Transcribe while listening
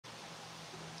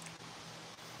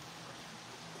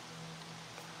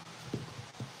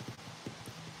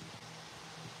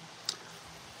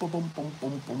Boom, boom, boom,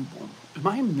 boom, boom, boom. Am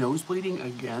I nose bleeding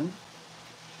again?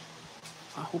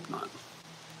 I hope not.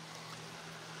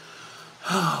 Oh,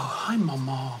 hi,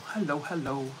 Mama. Hello,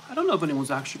 hello. I don't know if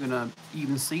anyone's actually gonna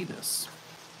even see this.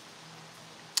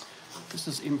 This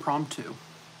is impromptu.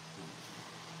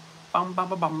 Bum, bum,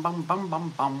 bum, bum, bum, bum,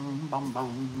 bum, bum, bum,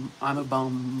 bum. I'm a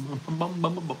bum. Bum, bum,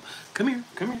 bum, bum, bum. Come here,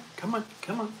 come here. Come on,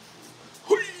 come on.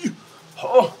 Hey.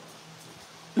 Oh,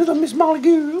 little Miss Molly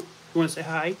girl. You wanna say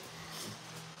hi?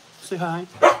 Say hi.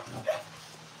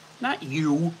 Not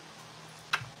you.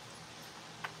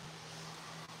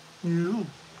 You.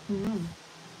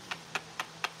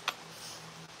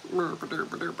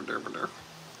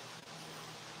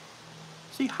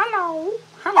 See, hello.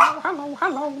 Hello, hello,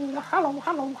 hello, hello,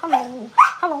 hello, hello,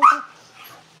 hello.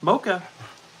 Mocha.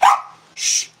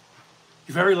 Shh.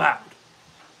 You're very loud.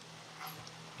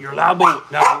 You're a loud boy.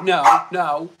 No, no,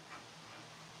 no.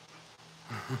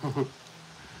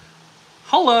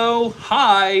 Hello.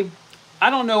 Hi. I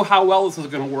don't know how well this is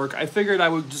going to work. I figured I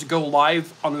would just go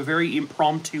live on a very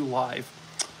impromptu live.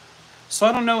 So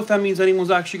I don't know if that means anyone's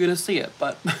actually going to see it,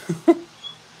 but...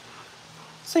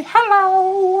 Say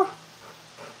hello.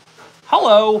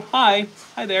 Hello. Hi.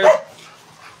 Hi there.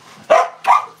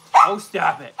 Oh,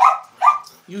 stop it.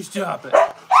 You stop it.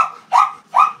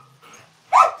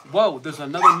 Whoa, there's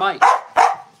another mic.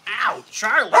 Ow,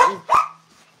 Charlie.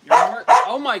 You're hurt.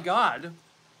 Oh, my God.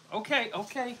 Okay,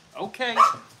 okay, okay.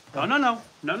 No, no, no.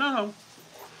 No, no, no.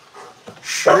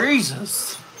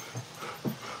 Jesus.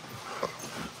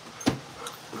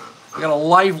 We got a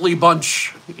lively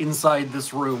bunch inside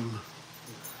this room.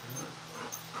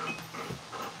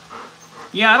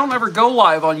 Yeah, I don't ever go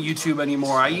live on YouTube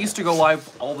anymore. I used to go live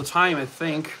all the time, I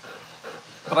think.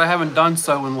 But I haven't done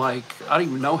so in like, I don't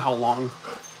even know how long.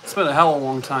 It's been a hell of a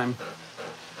long time.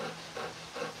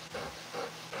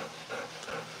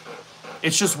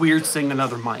 It's just weird seeing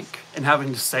another mic and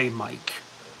having to say mic.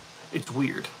 It's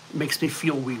weird. It makes me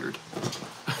feel weird.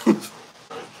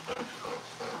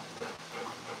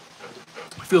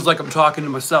 It feels like I'm talking to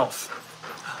myself.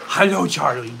 Hello,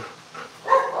 Charlie.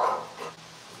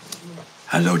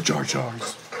 Hello, Jar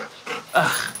Jars.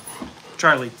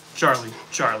 Charlie, Charlie,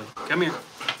 Charlie. Come here.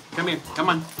 Come here. Come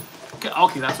on.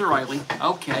 Okay, that's a Riley.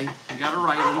 Okay, we got a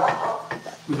Riley.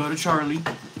 We go to Charlie.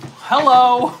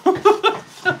 Hello.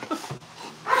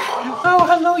 Oh,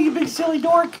 hello, you big silly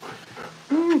dork.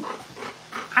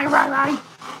 Hi, Riley.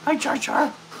 Hi, Jar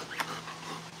Jar.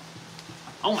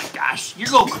 Oh my gosh, you're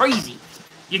going crazy.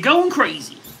 You're going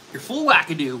crazy. You're full of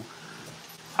wackadoo.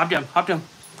 Hop down, hop down.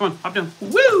 Come on, hop down.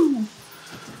 Woo!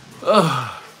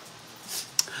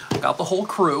 Got the whole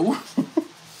crew.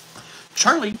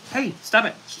 Charlie, hey, stop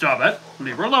it. Stop it.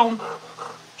 Leave her alone.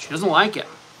 She doesn't like it.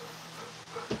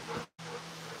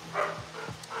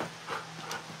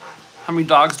 How many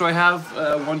dogs do I have?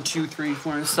 1, 2, 3,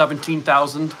 4,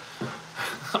 17,000.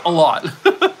 A lot.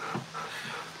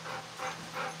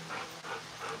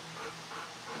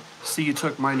 See, you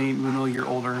took my name even though you're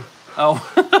older. Oh.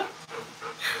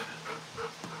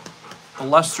 The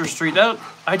Leicester Street.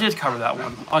 I did cover that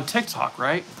one on TikTok,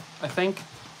 right? I think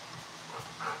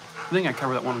I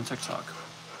covered that one on TikTok.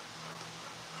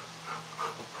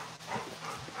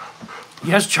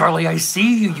 Yes, Charlie, I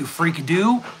see you, you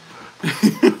freak-a-doo.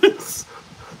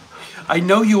 I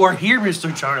know you are here,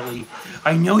 Mr. Charlie.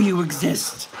 I know you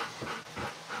exist.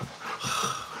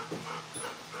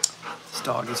 This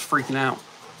dog is freaking out.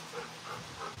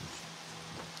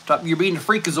 Stop, you're being a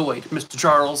freakazoid, Mr.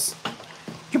 Charles.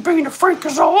 You're being a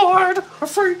freakazoid! A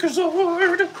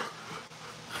freakazoid!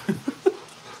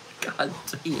 God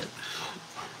dang it.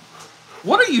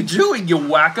 What are you doing, you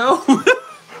wacko?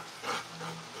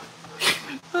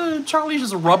 Charlie's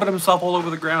just rubbing himself all over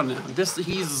the ground now.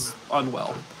 He's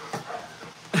unwell.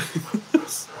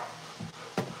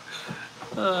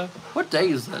 What day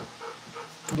is it?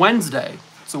 It's Wednesday.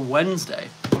 It's a Wednesday.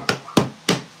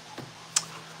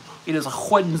 It is a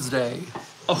Wednesday.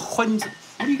 A Wednesday.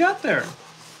 What do you got there?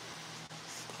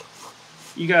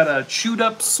 You got a chewed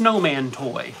up snowman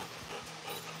toy.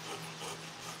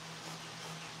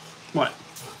 What?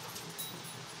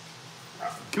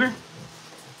 Come here.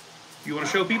 You want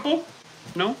to show people?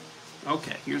 No?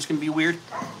 Okay, you're just gonna be weird.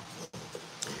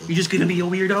 You're just gonna be a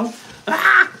weirdo?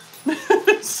 Ah!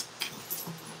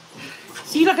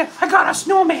 See, look, I got a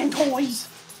snowman toys.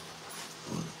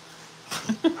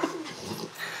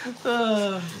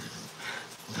 Oh,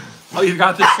 you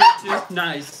got this shit too?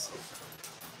 Nice.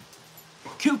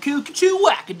 Cuckoo, choo,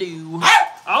 wackadoo.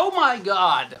 Oh my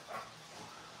God.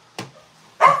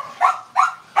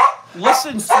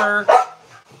 Listen, sir.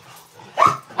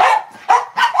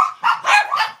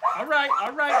 All right,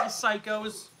 you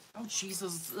psychos. Oh,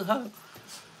 Jesus.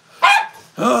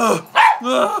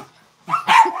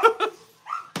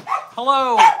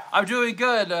 Hello, I'm doing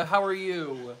good. How are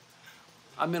you?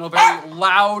 I'm in a very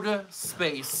loud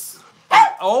space.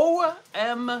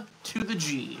 O-M to the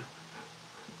G.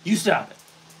 You stop it.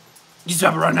 You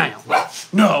stop it right now.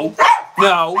 No.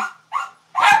 No.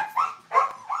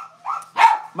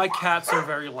 My cats are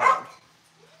very loud.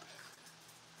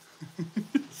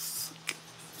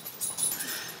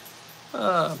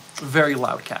 Very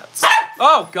loud cats.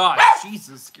 Oh, God.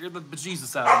 Jesus. Scared the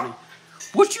bejesus out of me.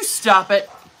 Would you stop it?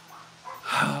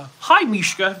 Hi,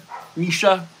 Mishka.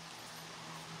 Misha.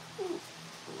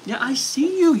 Yeah, I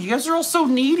see you. You guys are all so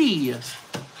needy.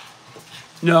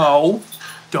 No.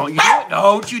 Don't you do it.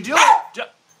 Don't you do it.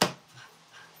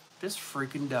 This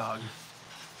freaking dog.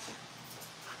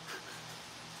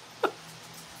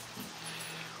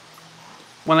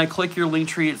 When I click your link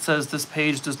tree, it says this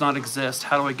page does not exist.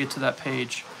 How do I get to that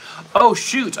page? Oh,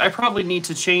 shoot. I probably need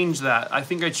to change that. I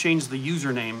think I changed the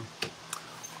username.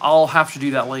 I'll have to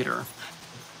do that later.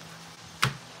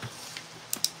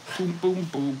 Boom, boom,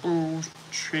 boom, boom.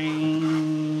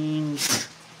 Change.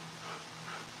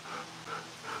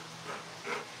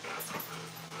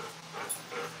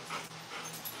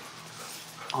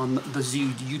 On the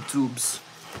YouTubes.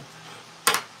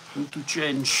 Need to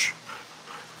change.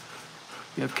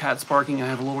 You have cats barking. I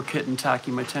have a little kitten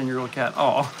attacking my 10-year-old cat.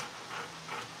 Oh.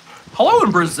 Hello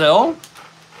in Brazil.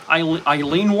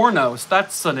 Eileen Warnos.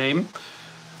 That's the name.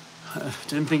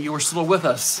 Didn't think you were still with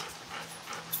us.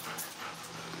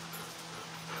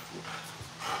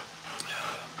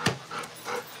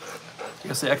 I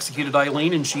guess they executed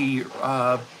Eileen and she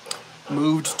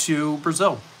moved to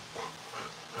Brazil.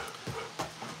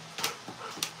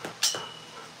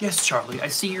 Yes, Charlie. I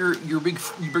see your big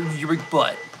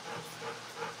butt.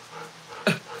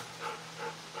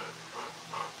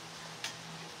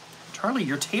 Charlie,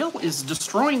 your tail is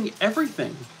destroying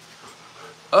everything.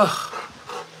 Ugh.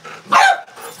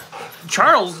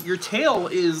 Charles, your tail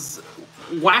is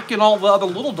whacking all the other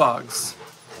little dogs.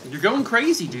 You're going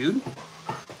crazy, dude.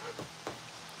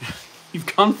 You've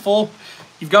gone full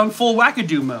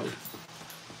wackadoo mode.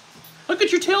 Look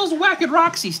at your tail's whacking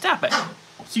Roxy. Stop it.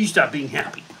 So you stop being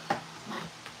happy.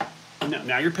 No,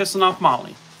 now you're pissing off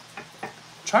Molly.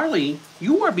 Charlie,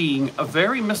 you are being a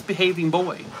very misbehaving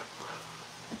boy.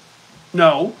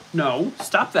 No,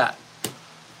 stop that.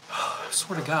 I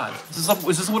swear to God. Is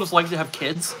this what it's like to have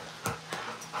kids?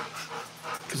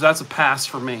 Because that's a pass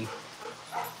for me.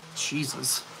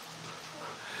 Jesus.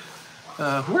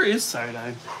 Where is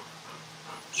Cyanide?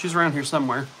 She's around here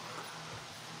somewhere.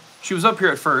 She was up here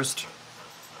at first.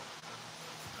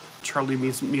 Charlie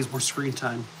needs more screen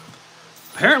time.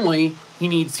 Apparently, he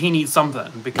needs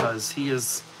something because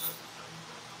he's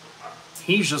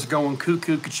just going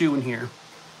cuckoo in here.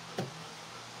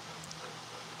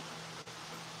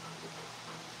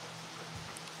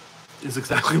 Is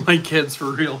exactly my kids for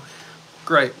real.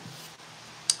 Great.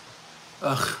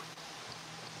 Ugh.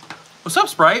 What's up,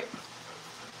 Sprite?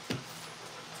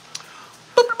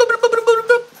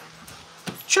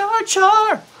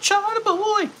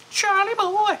 Charlie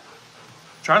boy.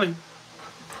 Charlie.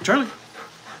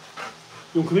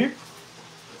 You wanna come here?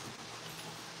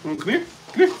 Come here.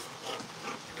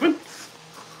 Come in.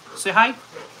 Say hi.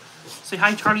 Say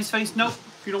hi, Charlie's face. Nope.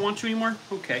 You don't want to anymore?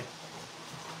 Okay.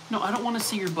 No, I don't want to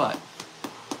see your butt.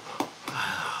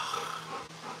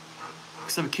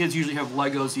 Except kids usually have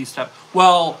Legos and stuff.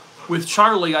 Well, with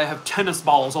Charlie, I have tennis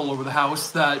balls all over the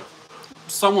house that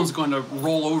someone's going to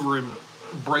roll over and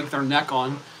break their neck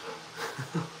on.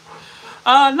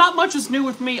 Not much is new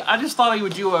with me. I just thought I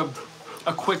would do a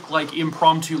quick, like,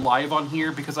 impromptu live on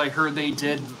here because I heard they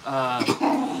did,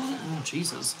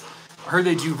 Jesus. I heard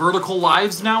they do vertical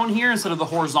lives now in here instead of the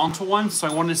horizontal ones, so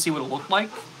I wanted to see what it looked like.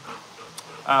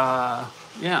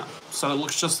 Yeah, so it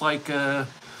looks just like a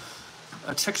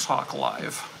TikTok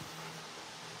live.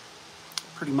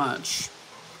 Pretty much.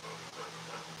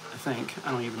 I think.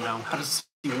 I don't even know. How does this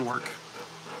even work?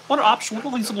 What are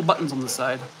these little buttons on the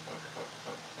side?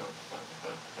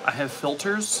 I have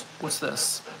filters. What's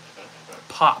this?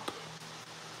 Pop.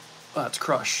 Oh, that's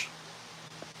crush.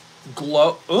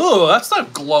 Glow. Oh, that's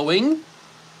not glowing.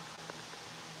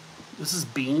 This is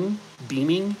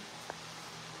beaming.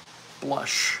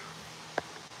 Blush.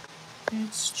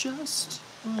 It's just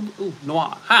ooh,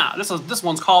 noir. Ha! This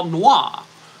one's called noir.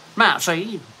 Man,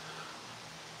 see?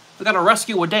 We gotta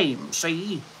rescue a dame,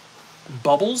 see?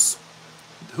 Bubbles?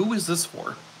 Who is this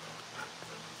for?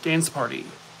 Dance party.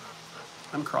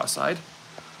 I'm cross-eyed.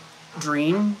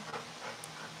 Dream.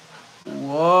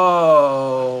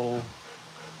 Whoa.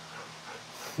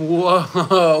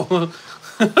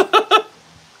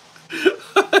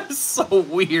 It's so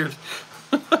weird.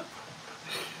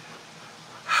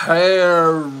 Hey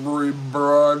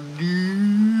everybody,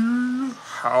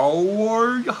 how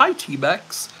are you? Hi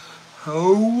T-Bex,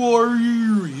 how are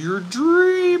you? You're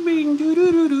dreaming. Do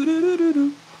do do do do do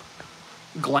do.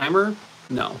 Glamour?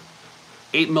 No.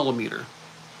 8mm.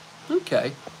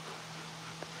 Okay.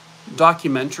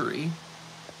 Documentary.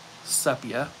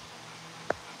 Sepia.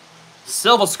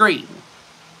 Silver screen.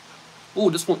 Ooh,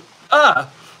 this one.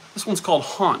 This one's called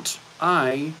Haunt.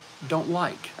 I don't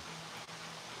like.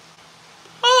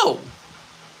 Oh!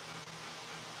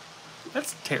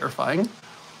 That's terrifying.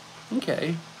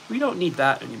 Okay. We don't need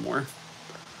that anymore.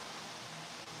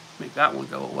 Make that one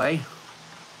go away.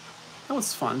 That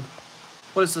was fun.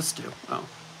 What does this do? Oh.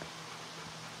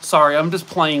 Sorry, I'm just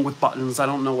playing with buttons. I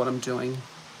don't know what I'm doing.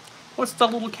 What's the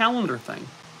little calendar thing?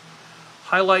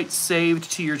 Highlight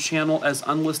saved to your channel as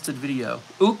unlisted video.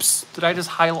 Oops, did I just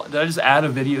add a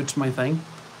video to my thing?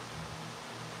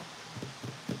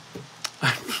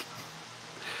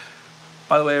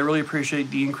 By the way, I really appreciate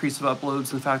the increase of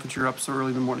uploads and the fact that you're up so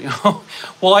early in the morning.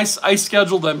 Well, I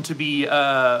schedule them to be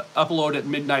uploaded at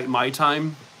midnight my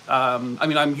time. I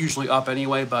mean, I'm usually up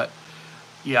anyway, but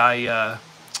yeah,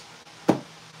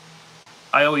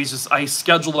 I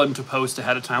schedule them to post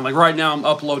ahead of time. Like right now, I'm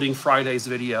uploading Friday's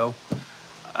video,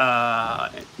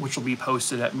 which will be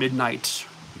posted at midnight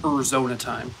Arizona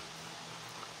time.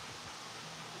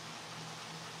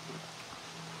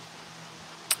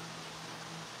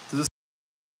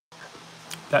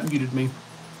 That muted me.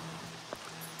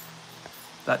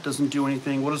 That doesn't do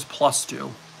anything. What does plus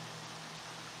do?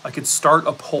 I could start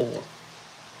a poll.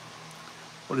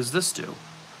 What does this do?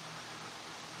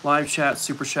 Live chat,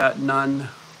 super chat, none,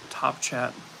 top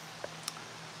chat.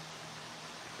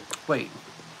 Wait.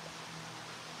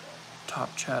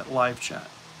 Top chat, live chat.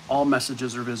 All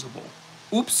messages are visible.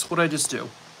 Oops, what did I just do?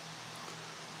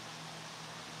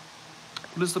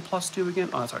 What does the plus do again?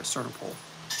 Oh, sorry, start a poll.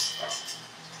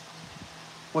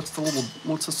 What's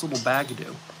this little bag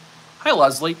do? Hi,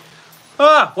 Leslie.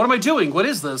 What am I doing? What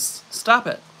is this? Stop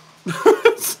it.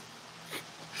 I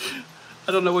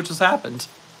don't know what just happened.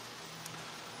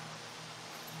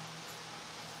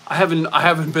 I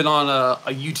haven't been on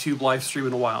a YouTube live stream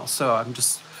in a while, so I'm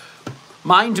just,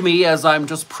 mind me as I'm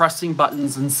just pressing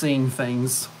buttons and seeing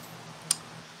things.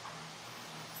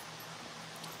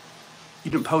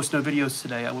 You didn't post no videos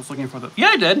today. I was looking for the, yeah,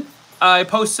 I did. I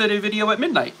posted a video at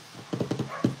midnight.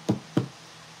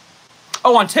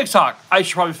 Oh, on TikTok. I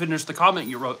should probably finish the comment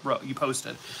you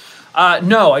posted.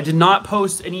 No, I did not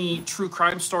post any true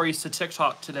crime stories to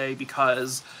TikTok today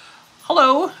because,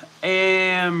 hello,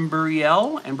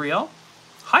 Ambrielle.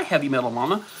 Hi, Heavy Metal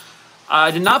Mama. I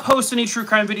did not post any true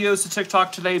crime videos to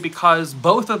TikTok today because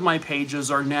both of my pages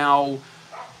are now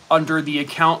under the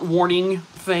account warning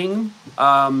thing.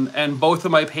 And both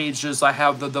of my pages, I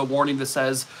have the warning that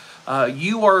says,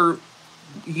 you are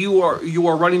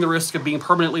running the risk of being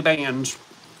permanently banned.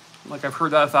 Like I've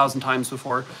heard that 1,000 times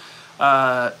before.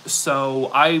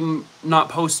 So I'm not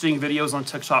posting videos on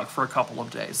TikTok for a couple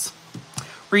of days.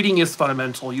 Reading is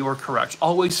fundamental. You are correct.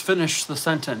 Always finish the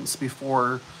sentence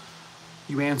before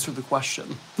you answer the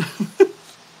question.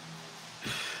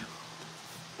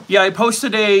 Yeah, I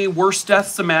posted a worst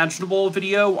deaths imaginable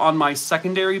video on my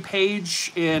secondary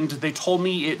page, and they told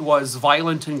me it was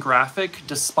violent and graphic,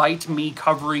 despite me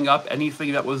covering up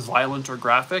anything that was violent or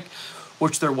graphic,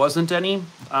 which there wasn't any.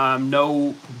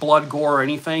 No blood, gore, or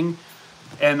anything.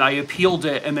 And I appealed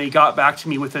it, and they got back to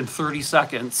me within 30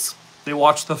 seconds. They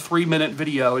watched the 3-minute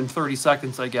video in 30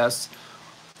 seconds, I guess,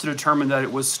 to determine that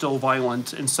it was still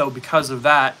violent. And so because of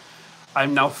that,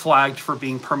 I'm now flagged for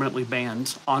being permanently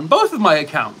banned on both of my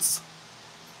accounts.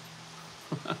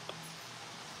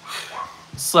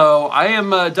 So I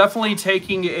am definitely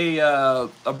taking a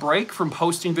break from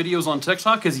posting videos on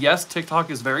TikTok, because yes, TikTok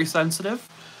is very sensitive.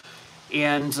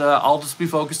 And I'll just be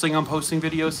focusing on posting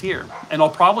videos here. And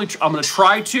I'm going to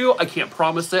try to, I can't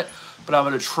promise it, but I'm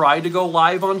going to try to go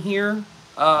live on here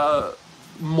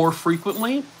more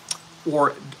frequently.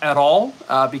 Or at all,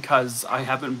 because I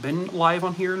haven't been live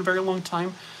on here in a very long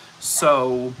time.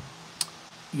 So,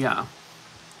 yeah.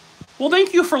 Well,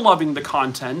 thank you for loving the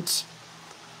content.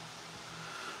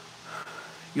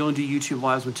 You only do YouTube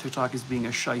lives when TikTok is being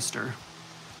a shyster.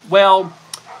 Well,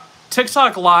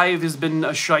 TikTok live has been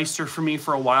a shyster for me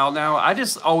for a while now. I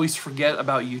just always forget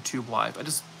about YouTube live. I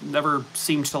just never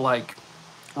seem to,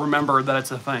 remember that it's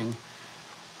a thing.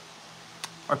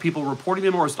 Are people reporting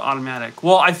them, or is it automatic?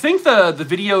 Well, I think the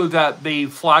video that they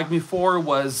flagged me for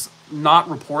was not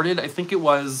reported. I think it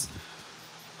was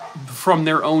from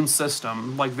their own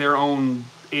system. Like their own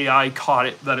AI caught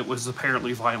it, that it was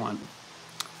apparently violent.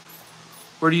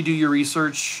 Where do you do your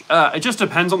research? It just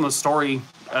depends on the story.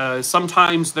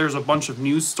 Sometimes there's a bunch of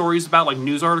news stories about, like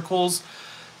news articles.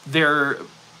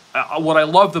 What I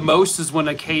love the most is when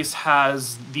a case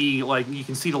has the, like, you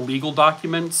can see the legal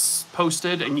documents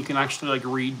posted, and you can actually like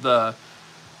read the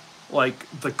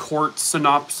court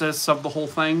synopsis of the whole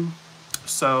thing.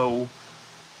 So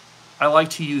I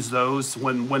like to use those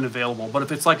when available. But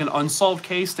if it's like an unsolved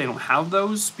case, they don't have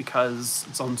those because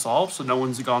it's unsolved, so no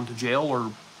one's gone to jail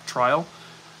or trial.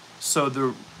 So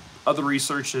the other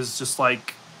research is just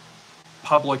like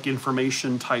public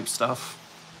information type stuff.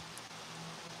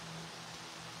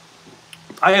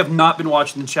 I have not been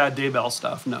watching the Chad Daybell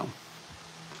stuff, no.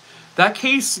 That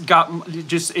case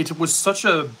it was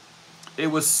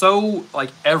so like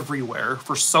everywhere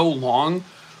for so long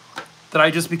that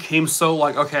I just became so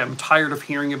like, okay, I'm tired of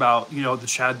hearing about, you know, the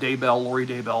Chad Daybell, Lori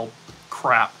Daybell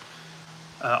crap.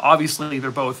 Obviously, they're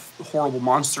both horrible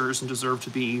monsters and deserve to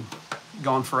be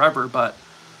gone forever, but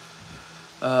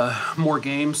more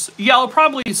games. Yeah,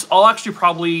 I'll actually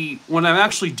probably, when I'm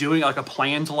actually doing like a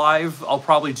planned live, I'll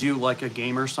probably do like a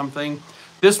game or something.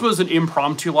 This was an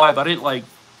impromptu live. I didn't like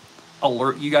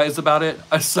alert you guys about it.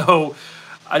 So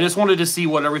I just wanted to see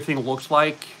what everything looked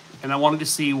like, and I wanted to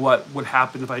see what would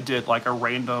happen if I did like a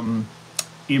random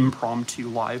impromptu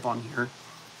live on here.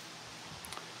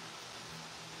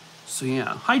 So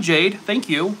yeah. Hi Jade, thank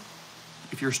you.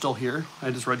 If you're still here. I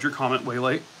just read your comment way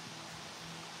late.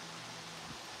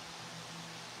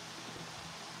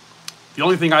 The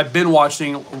only thing I've been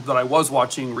watching, that I was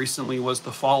watching recently, was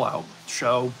the Fallout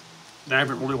show. And I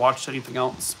haven't really watched anything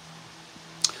else.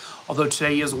 Although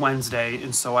today is Wednesday,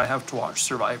 and so I have to watch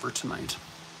Survivor tonight.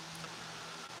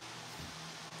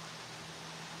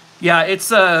 Yeah, it's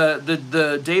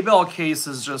the Daybell case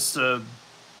is just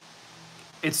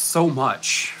it's so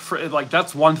much.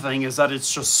 That's one thing, is that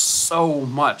it's just so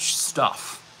much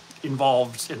stuff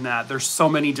involved in that. There's so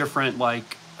many different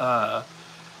like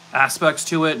aspects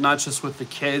to it, not just with the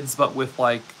kids, but with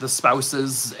like the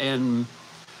spouses, and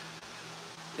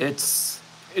there's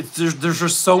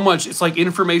just so much. It's like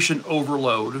information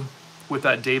overload with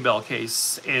that Daybell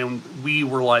case, and we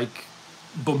were like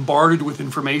bombarded with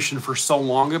information for so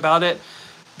long about it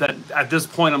that at this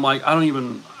point I'm like, I don't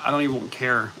even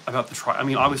care about the trial. I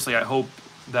mean, obviously I hope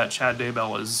that Chad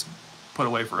Daybell is put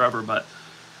away forever, but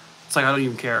it's like I don't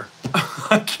even care.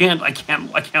 I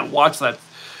can't watch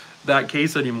that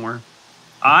case anymore.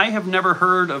 I have never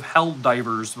heard of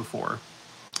Helldivers before.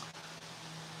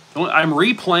 I'm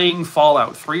replaying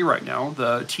Fallout 3 right now.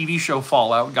 The TV show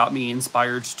Fallout got me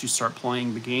inspired to start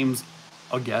playing the games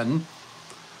again.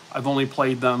 I've only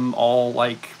played them all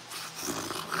like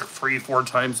 3-4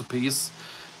 times a piece,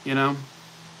 you know?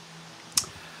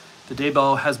 The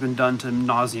Daybell has been done to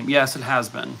nauseam. Yes, it has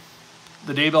been.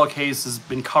 The Daybell case has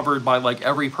been covered by like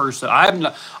every person.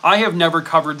 I have never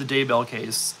covered the Daybell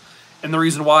case. And the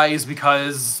reason why is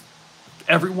because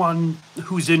everyone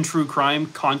who's in true crime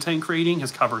content creating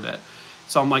has covered it.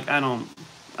 So I'm like, I don't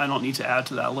need to add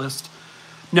to that list.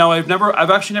 No, I've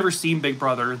actually never seen Big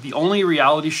Brother. The only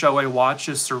reality show I watch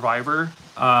is Survivor.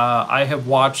 I have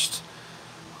watched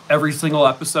every single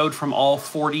episode from all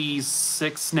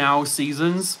 46 now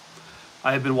seasons.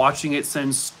 I have been watching it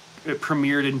since it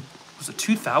premiered in, was it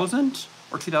 2000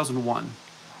 or 2001?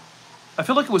 I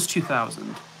feel like it was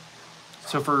 2000.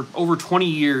 So for over 20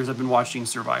 years, I've been watching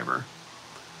Survivor.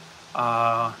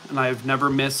 And I've never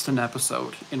missed an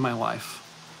episode in my life.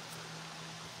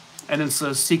 And it's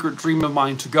a secret dream of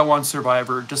mine to go on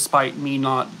Survivor, despite me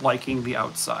not liking the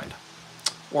outside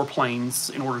or planes,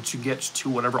 in order to get to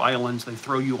whatever islands they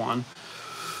throw you on.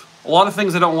 A lot of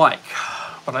things I don't like,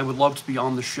 but I would love to be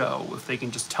on the show if they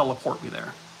can just teleport me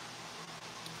there.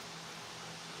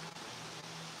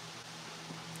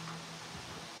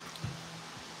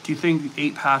 Do you think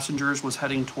 8 Passengers was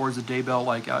heading towards the Daybell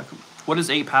like what is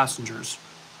 8 Passengers?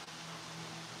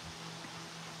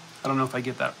 I don't know if I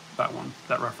get that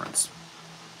reference.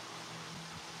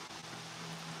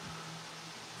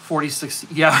 46,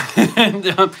 yeah.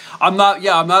 And, I'm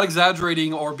not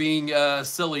exaggerating or being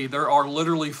silly. There are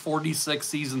literally 46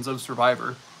 seasons of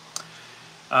Survivor.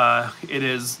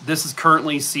 This is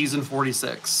currently season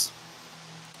 46.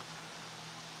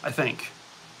 I think.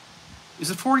 Is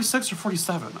it 46 or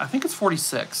 47? I think it's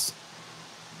 46.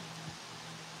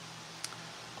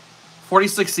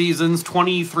 46 seasons,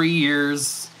 23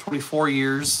 years, 24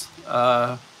 years.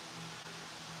 Yeah.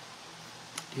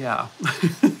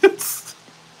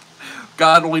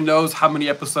 God only knows how many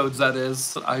episodes that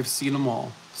is. I've seen them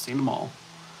all.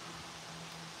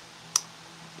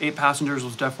 8 Passengers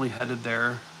was definitely headed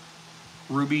there.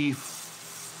 Ruby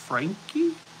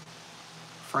Frankie?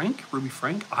 Frank? Ruby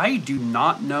Frank? I do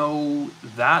not know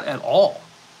that at all.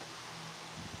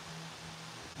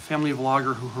 A family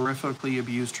vlogger who horrifically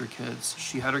abused her kids.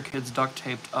 She had her kids duct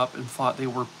taped up and thought they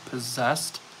were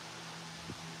possessed.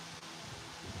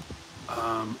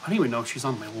 I don't even know if she's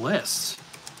on my list.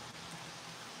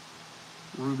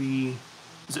 Ruby,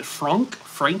 is it Frank?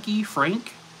 Frankie?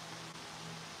 Frank?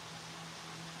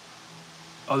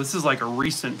 Oh, this is like a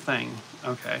recent thing.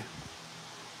 Okay.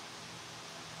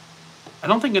 I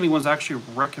don't think anyone's actually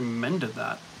recommended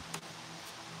that.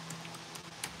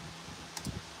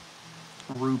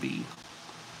 Ruby.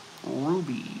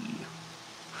 Ruby.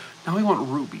 Now we want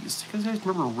rubies. You guys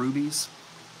remember rubies?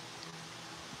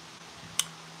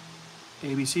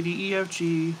 A, B, C, D, E, F,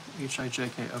 G, H, I, J,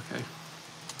 K. Okay.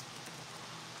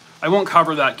 I won't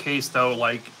cover that case, though,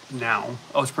 like, now.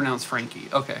 Oh, it's pronounced Frankie.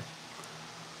 Okay.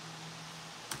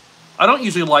 I don't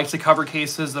usually like to cover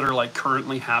cases that are, like,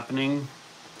 currently happening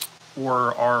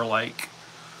or are, like,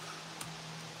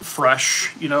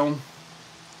 fresh, you know?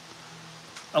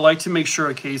 I like to make sure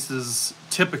a case is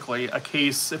typically a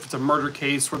case, if it's a murder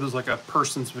case where there's, like, a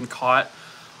person's been caught,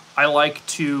 I like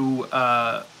to,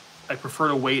 I prefer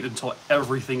to wait until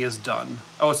everything is done.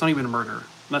 Oh, it's not even a murder.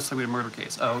 That's not even a murder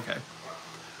case. Oh, okay.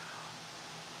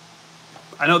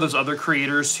 I know there's other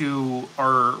creators who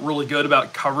are really good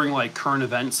about covering like current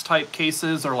events type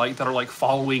cases or like that are like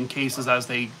following cases as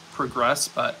they progress,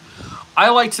 but I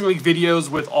like to make videos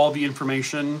with all the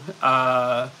information.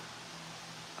 I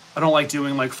don't like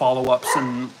doing like follow-ups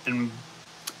and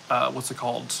what's it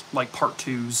called? Like part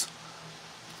twos.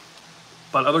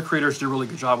 But other creators do a really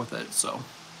good job with it, so.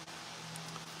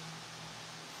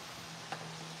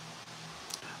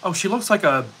 Oh, she looks like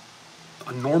a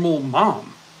normal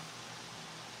mom.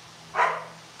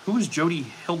 Who is Jody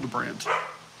Hildebrandt?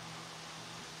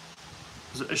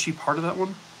 Is she part of that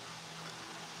one?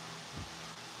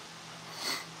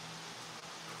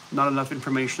 Not enough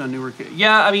information on newer kids.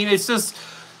 Yeah, I mean, it's just...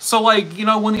 So, like, you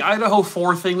know, when the Idaho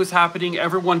 4 thing was happening,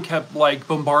 everyone kept, like,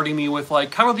 bombarding me with,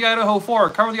 like, cover the Idaho 4,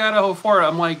 cover the Idaho 4.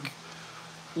 I'm like,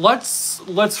 let's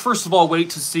first of all wait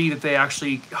to see that they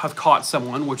actually have caught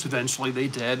someone, which eventually they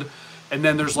did. And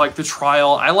then there's, like, the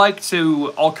trial.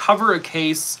 I'll cover a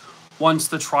case once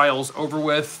the trial's over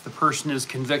with, the person is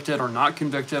convicted or not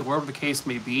convicted, whatever the case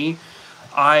may be.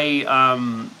 I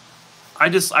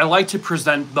like to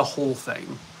present the whole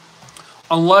thing.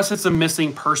 Unless it's a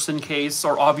missing person case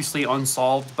or obviously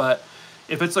unsolved, but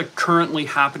if it's a currently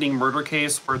happening murder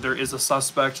case where there is a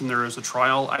suspect and there is a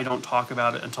trial, I don't talk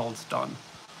about it until it's done.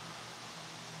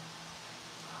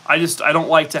 I don't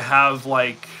like to have,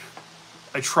 like,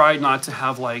 I try not to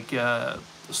have, like,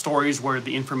 stories where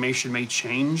the information may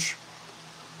change.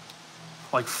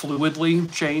 Like, fluidly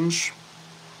change.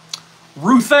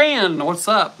 Ruth Ann, what's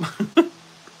up?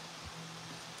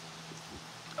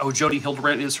 Oh, Jody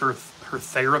Hildebrandt is her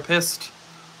therapist.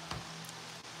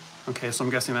 Okay, so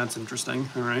I'm guessing that's interesting.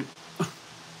 All right.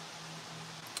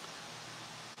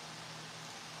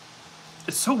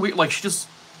 It's so weird. Like, she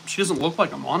doesn't look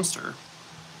like a monster.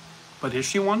 But is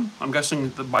she one? I'm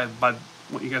guessing that by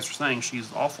what you guys are saying, she's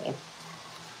awful.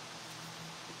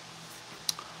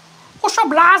 What's up,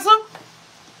 Liza?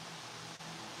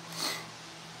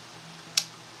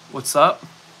 What's up?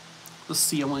 The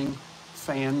ceiling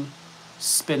fan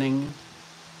spinning.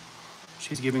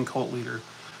 She's giving cult leader.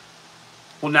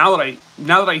 Well, now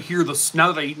that I hear this,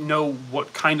 now that I know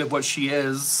what she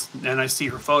is, and I see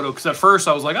her photo, because at first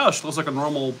I was like, oh, she looks like a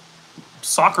normal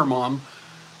soccer mom,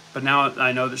 but now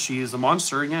I know that she is a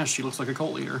monster, and yeah, she looks like a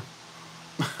cult leader.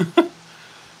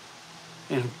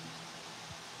 And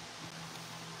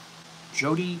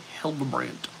Jody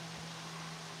Hildebrandt.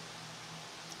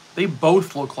 They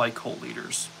both look like cult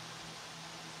leaders.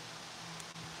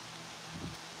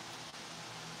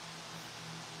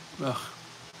 Ugh.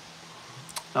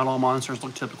 Not all monsters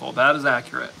look typical. That is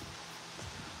accurate.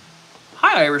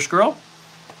 Hi, Irish girl.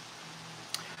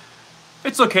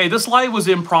 It's okay. This live was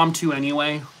impromptu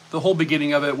anyway. The whole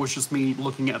beginning of it was just me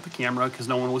looking at the camera because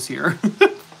no one was here.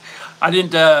 I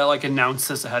didn't like announce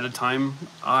this ahead of time.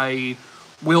 I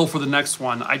will for the next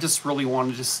one. I just really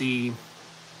wanted to see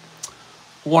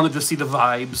the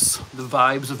vibes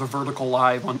of a vertical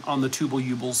live on the Tubal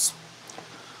Ubles.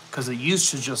 Because it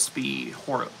used to just be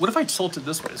horrible. What if I tilted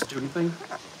this way? Does it do anything?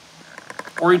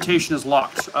 Orientation is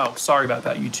locked. Oh, sorry about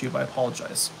that, YouTube. I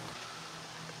apologize.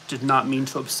 Did not mean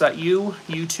to upset you,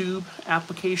 YouTube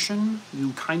application.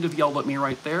 You kind of yelled at me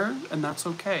right there, and that's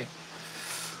okay.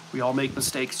 We all make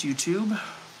mistakes, YouTube.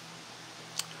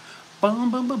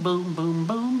 Boom, boom, boom, boom, boom,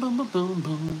 boom, boom, boom,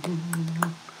 boom,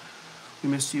 boom. We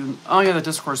missed you. Oh, yeah, the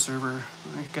Discord server.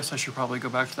 I guess I should probably go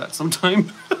back to that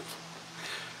sometime.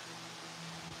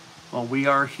 Well, we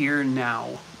are here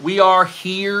now. We are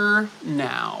here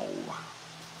now.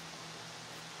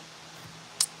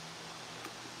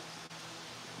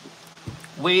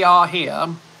 We are here.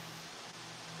 I'm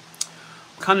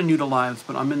kind of new to lives,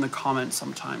 but I'm in the comments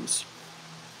sometimes.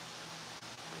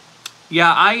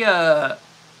 Yeah,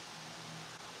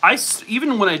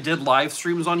 even when I did live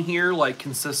streams on here, like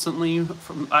consistently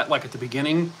from like at the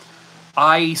beginning,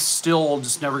 I still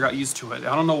just never got used to it.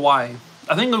 I don't know why.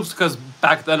 I think it was because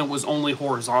back then it was only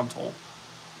horizontal.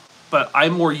 But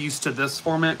I'm more used to this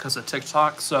format because of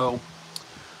TikTok, so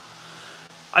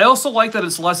I also like that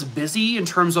it's less busy in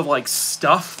terms of like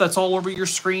stuff that's all over your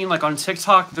screen. Like on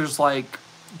TikTok, there's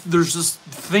just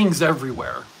things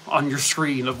everywhere on your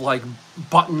screen of like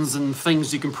buttons and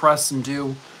things you can press and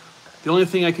do. The only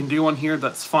thing I can do on here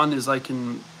that's fun is I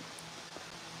can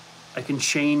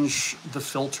change the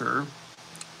filter.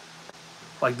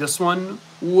 Like this one.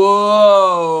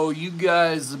 Whoa, you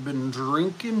guys have been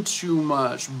drinking too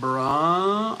much,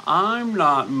 bruh. I'm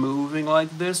not moving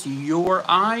like this. Your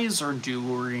eyes are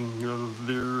doing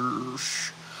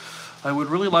this. I would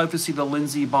really love to see the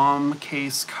Lindsey Bomb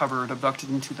case covered,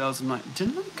 abducted in 2009.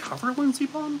 Didn't I cover Lindsey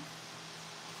Bomb?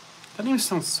 That name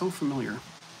sounds so familiar.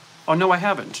 Oh, no, I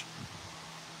haven't.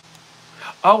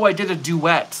 Oh, I did a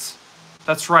duet.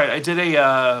 That's right. I did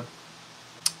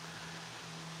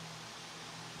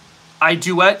I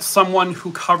duet someone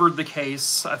who covered the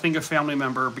case, I think a family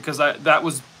member, because that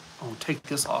was... Oh, take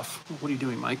this off. What are you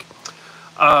doing, Mike?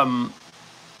 I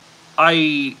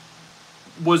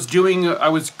was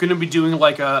going to be doing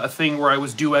like a thing where I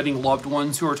was duetting loved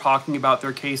ones who are talking about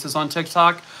their cases on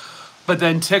TikTok. But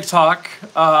then TikTok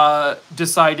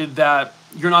decided that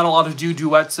you're not allowed to do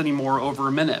duets anymore over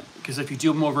a minute. Because if you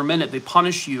do them over a minute, they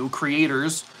punish you,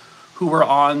 creators who are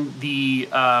on the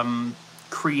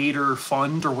creator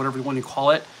fund or whatever you want to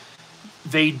call it.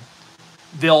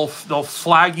 They'll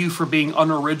flag you for being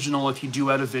unoriginal if you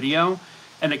duet a video,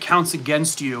 and it counts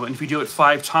against you. And if you do it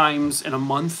 5 times in a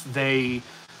month, they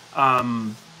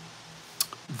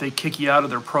kick you out of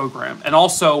their program. And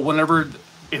also,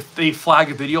 if they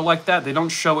flag a video like that, they don't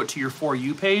show it to your For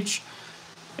You page,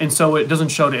 and so it doesn't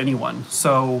show to anyone.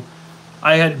 So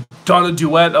I had done a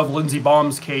duet of Lindsey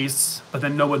Bomb's case, but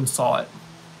then no one saw it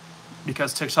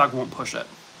because TikTok won't push it,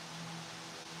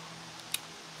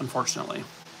 unfortunately.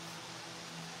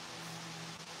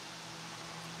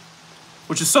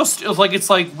 Which is so it's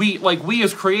like we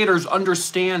as creators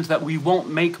understand that we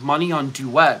won't make money on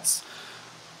duets.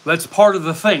 That's part of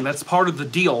the thing. That's part of the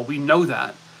deal. We know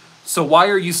that. So why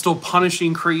are you still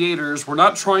punishing creators? We're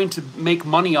not trying to make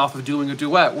money off of doing a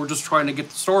duet. We're just trying to get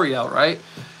the story out, right?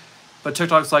 But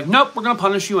TikTok's like, nope, we're going to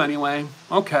punish you anyway.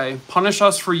 Okay, punish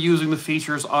us for using the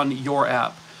features on your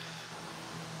app.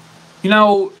 You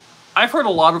know, I've heard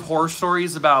a lot of horror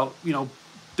stories about,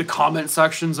 the comment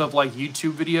sections of like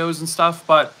YouTube videos and stuff,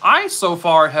 but I so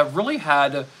far have really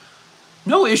had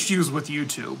no issues with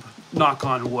YouTube, knock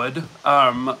on wood.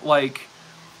 Like,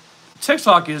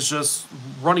 TikTok is just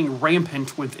running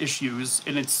rampant with issues,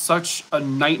 and it's such a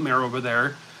nightmare over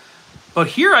there. But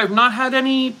here I haven't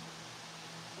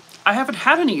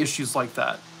had any issues like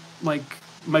that. Like,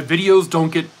 my videos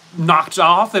don't get knocked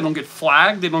off, they don't get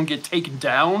flagged, they don't get taken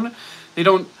down.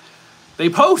 They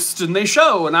post and they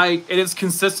show, and it is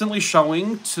consistently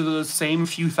showing to the same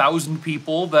few thousand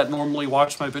people that normally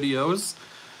watch my videos.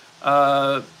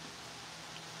 The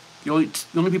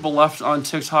only people left on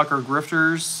TikTok are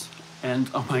grifters,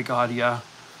 and oh my god, yeah,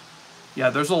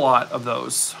 there's a lot of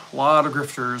those. A lot of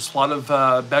grifters, a lot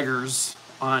of beggars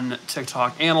on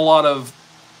TikTok, and a lot of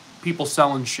people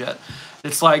selling shit.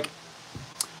 It's like,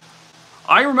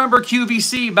 I remember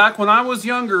QVC back when I was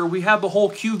younger. We had the whole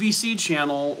QVC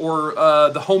channel, or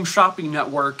the Home Shopping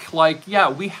Network. Like, yeah,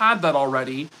 we had that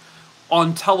already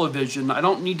on television. I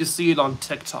don't need to see it on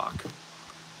TikTok.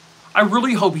 I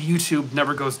really hope YouTube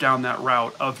never goes down that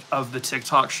route of the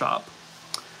TikTok shop.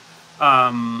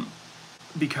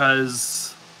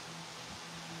 Because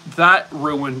that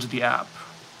ruined the app.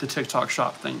 The TikTok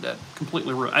shop thing did.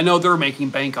 Completely ruined. I know they're making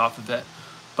bank off of it,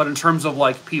 but in terms of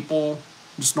like people,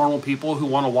 just normal people who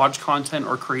want to watch content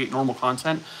or create normal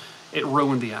content, it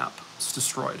ruined the app. It's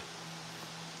destroyed.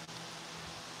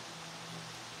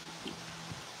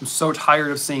 I'm so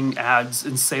tired of seeing ads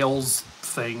and sales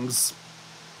things.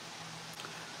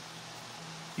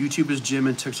 YouTube is Jim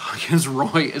and TikTok is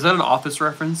Roy. Is that an Office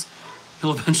reference?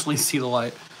 He'll eventually see the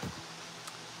light.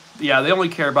 Yeah, they only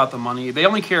care about the money. They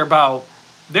don't even care about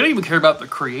the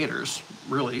creators,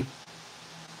 really.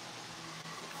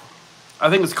 I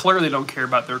think it's clear they don't care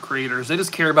about their creators. They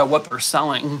just care about what they're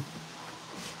selling.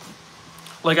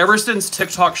 Like, ever since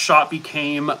TikTok Shop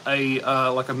became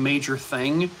a major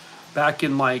thing, back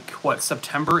in like, what,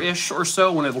 September-ish or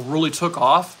so, when it really took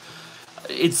off.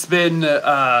 It's been,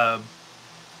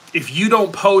 if you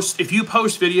post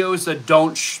videos that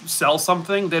don't sell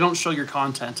something, they don't show your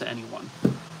content to anyone.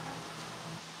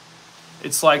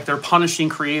 It's like they're punishing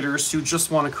creators who just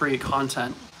want to create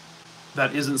content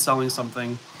that isn't selling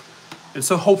something. And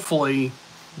so hopefully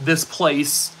this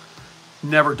place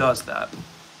never does that.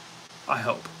 I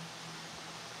hope.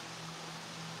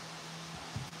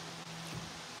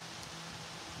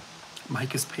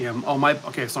 Mike is Pam. Oh,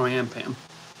 okay, so I am Pam.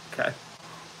 Okay.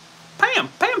 Pam!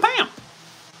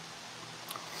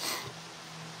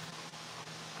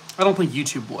 I don't think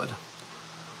YouTube would.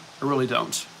 I really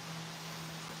don't.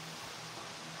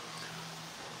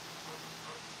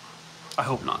 I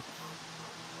hope not.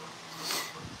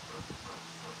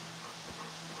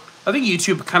 I think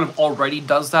YouTube kind of already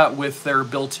does that with their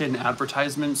built-in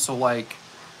advertisements. So like,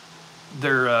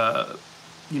 they're,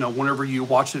 you know, whenever you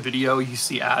watch a video, you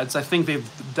see ads. I think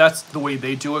that's the way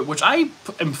they do it, which I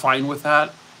am fine with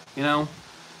that, you know,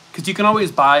 because you can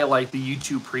always buy like the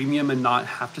YouTube Premium and not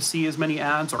have to see as many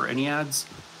ads or any ads.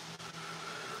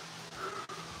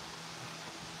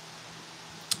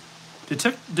 Did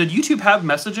YouTube have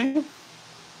messaging?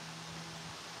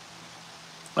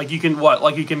 Like you can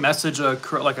Like you can message a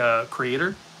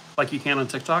creator, like you can on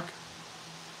TikTok?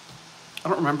 I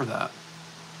don't remember that.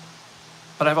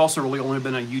 But I've also really only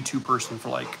been a YouTube person for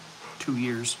like 2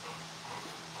 years.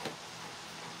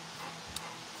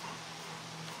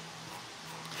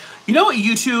 You know what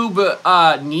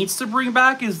YouTube needs to bring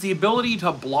back is the ability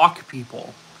to block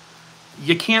people.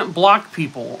 You can't block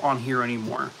people on here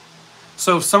anymore.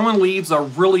 So if someone leaves a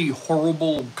really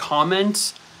horrible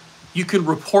comment, you can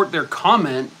report their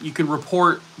comment. You can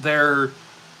report their,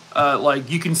 like,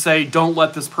 you can say, don't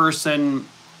let this person,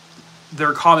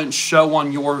 their comments show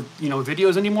on your, you know,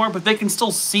 videos anymore, but they can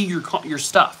still see your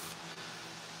stuff.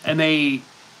 And they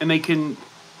can,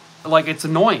 like, it's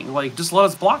annoying. Like, just let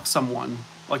us block someone.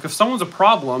 Like, if someone's a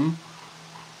problem,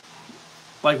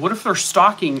 like, what if they're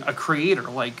stalking a creator?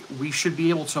 Like, we should be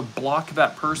able to block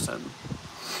that person.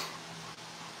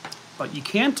 But you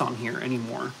can't on here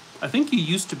anymore. I think you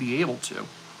used to be able to.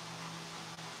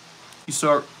 You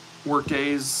start work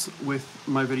days with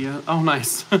my video. Oh,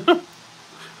 nice. Well,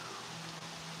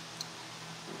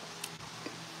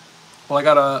 I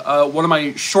got one of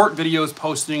my short videos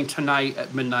posting tonight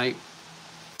at midnight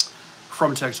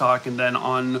from TikTok, and then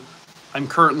I'm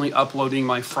currently uploading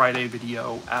my Friday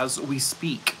video as we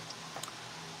speak.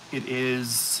 It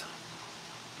is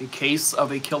a case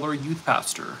of a killer youth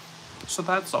pastor, so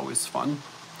that's always fun.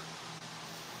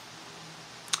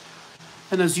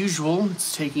 And as usual,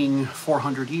 it's taking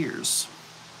 400 years.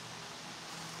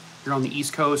 You're on the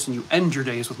East Coast and you end your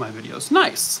days with my videos.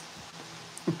 Nice.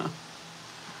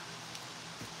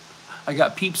 I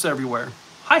got peeps everywhere.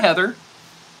 Hi, Heather.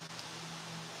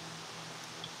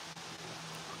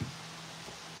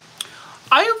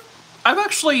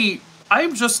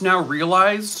 I've just now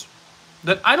realized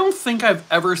that I don't think I've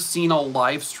ever seen a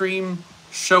live stream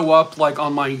show up like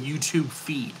on my YouTube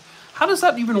feed. How does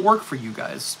that even work for you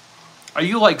guys? Are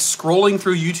you like scrolling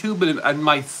through YouTube and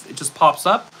it just pops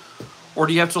up? Or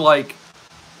do you have to like,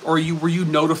 or were you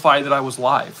notified that I was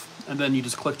live and then you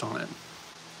just clicked on it?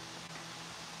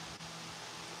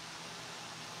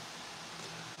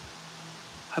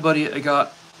 Hi buddy, I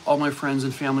got all my friends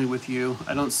and family with you.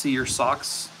 I don't see your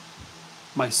socks.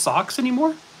 My socks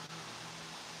anymore?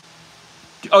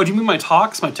 Oh, do you mean my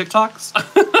talks? My TikToks?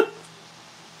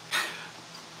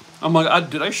 I'm like,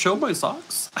 did I show my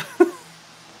socks?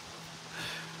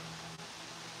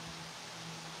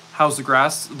 How's the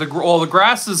grass? The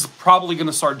grass is probably going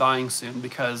to start dying soon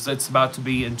because it's about to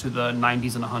be into the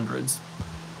 90s and 100s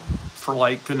for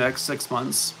like the next 6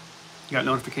 months. You got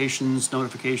notifications.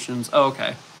 Oh,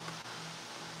 okay.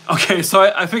 Okay, so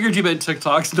I figured you meant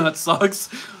TikToks, not socks.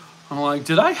 I'm like,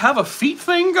 did I have a feet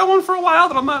thing going for a while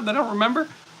that I don't remember?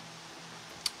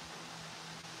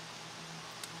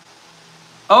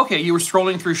 Okay, you were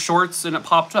scrolling through shorts and it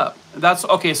popped up. That's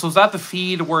okay. So is that the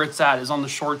feed where it's at? Is on the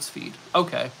shorts feed?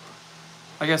 Okay,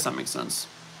 I guess that makes sense.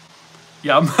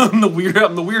 Yeah, I'm the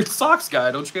weird socks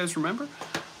guy. Don't you guys remember?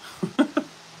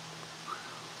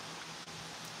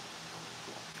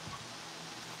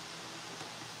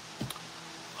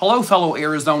 Hello, fellow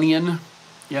Arizonian.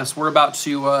 Yes, we're about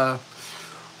to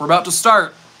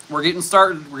start. We're getting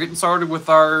started. We're getting started with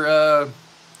our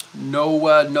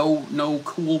no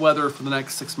cool weather for the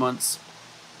next 6 months.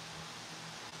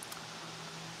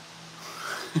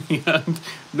 Yeah,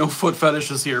 no foot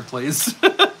fetishes here, please.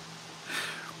 But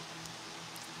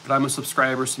I'm a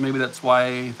subscriber, so maybe that's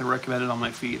why they recommend it on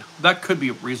my feed. That could be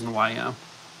a reason why, yeah.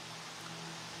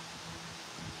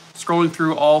 Scrolling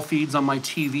through all feeds on my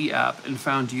TV app and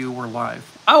found you were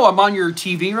live. Oh, I'm on your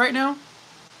TV right now?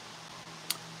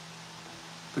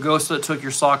 The ghost that took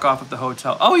your sock off at the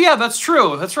hotel. Oh yeah, that's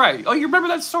true. That's right. Oh, you remember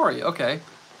that story? Okay.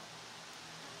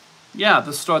 Yeah,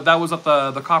 the story that was at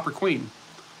the Copper Queen.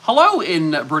 Hello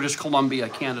in British Columbia,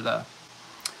 Canada.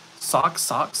 Socks,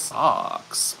 socks,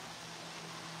 socks.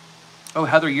 Oh,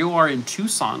 Heather, you are in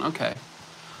Tucson. Okay.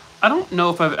 I don't know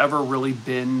if I've ever really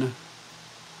been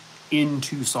in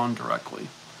Tucson directly.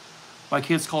 My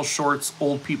kids call shorts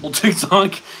old people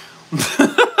TikTok.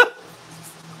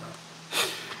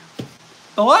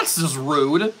 Well, that's just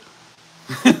rude.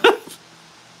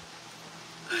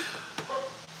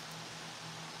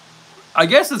 I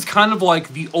guess it's kind of like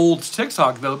the old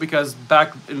TikTok, though, because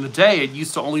back in the day, it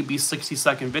used to only be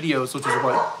 60-second videos, which is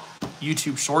what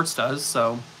YouTube Shorts does,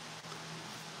 so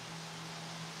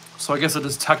I guess it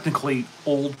is technically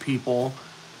old people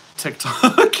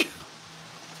TikTok.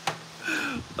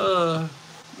 I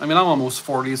mean, I'm almost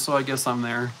 40, so I guess I'm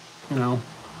there, you know.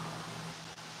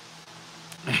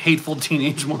 Hateful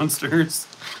teenage monsters.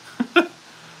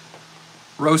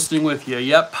 Roasting with you.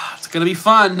 Yep, it's gonna be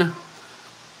fun.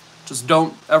 Just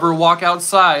don't ever walk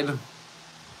outside.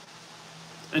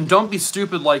 And don't be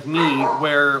stupid like me,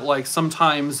 where like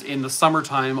sometimes in the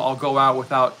summertime I'll go out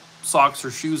without socks or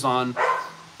shoes on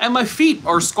and my feet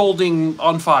are scalding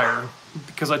on fire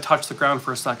because I touched the ground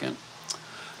for a second.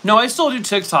 No, I still do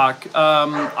TikTok.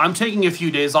 I'm taking a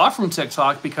few days off from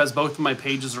TikTok because both of my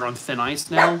pages are on thin ice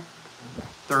now.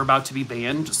 They're about to be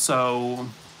banned, so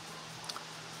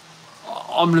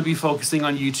I'm going to be focusing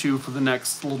on YouTube for the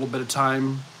next little bit of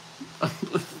time.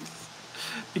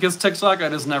 Because TikTok, I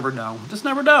just never know. Just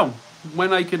never know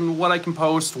when I can, what I can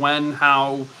post, when,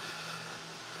 how.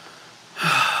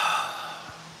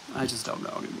 I just don't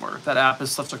know anymore. That app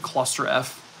is such a cluster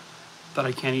F that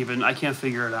I can't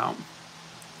figure it out.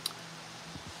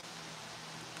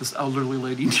 This elderly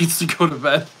lady needs to go to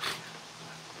bed.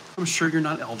 I'm sure you're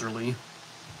not elderly.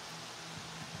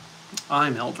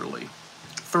 I'm elderly.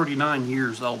 39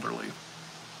 years elderly.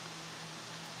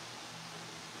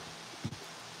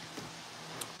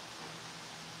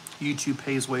 YouTube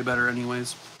pays way better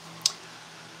anyways.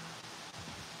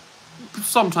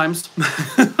 Sometimes.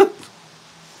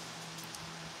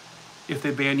 If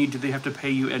they ban you, do they have to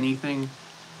pay you anything?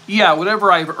 Yeah,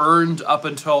 whatever I've earned up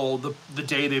until the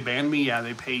day they ban me, yeah,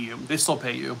 they pay you. They still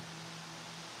pay you.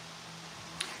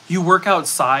 You work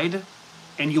outside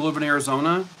and you live in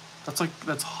Arizona?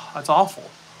 That's awful.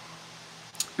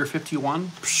 You're 51?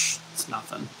 Psh, it's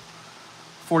nothing.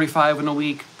 45 in a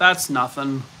week? That's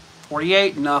nothing.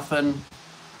 48? Nothing.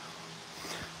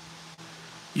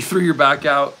 You threw your back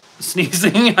out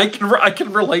sneezing? I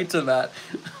can relate to that.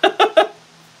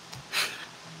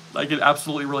 I can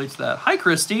absolutely relate to that. Hi,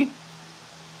 Christy.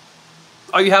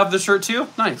 Oh, you have this shirt too?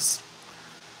 Nice.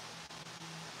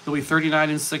 You'll be 39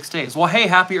 in 6 days. Well, hey,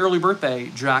 happy early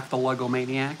birthday, Jack the Lego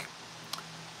Maniac.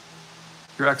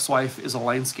 Your ex-wife is a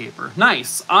landscaper.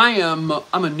 Nice. I'm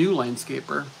a new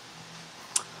landscaper.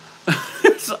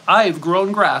 I've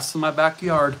grown grass in my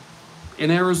backyard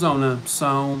in Arizona,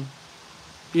 so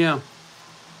yeah,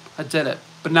 I did it.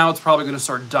 But now it's probably going to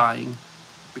start dying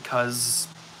because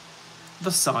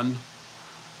the sun,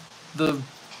 the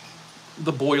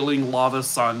boiling lava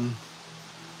sun.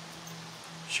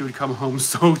 She would come home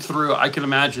soaked through. I can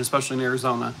imagine, especially in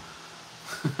Arizona.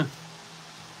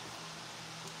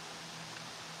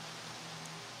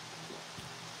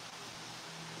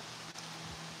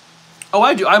 Oh,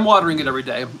 I do. I'm watering it every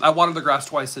day. I water the grass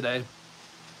twice a day.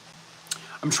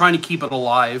 I'm trying to keep it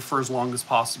alive for as long as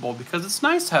possible because it's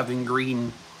nice having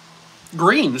green.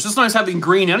 It's just nice having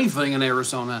green anything in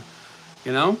Arizona,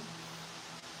 you know?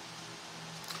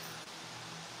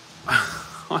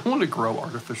 I want to grow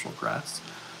artificial grass.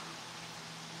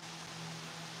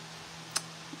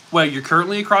 Wait, you're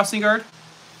currently a crossing guard?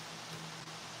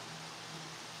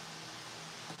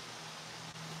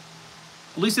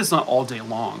 At least it's not all day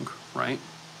long, right?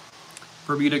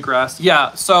 Bermuda grass.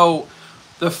 Yeah, so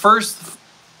the first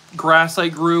grass I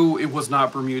grew, it was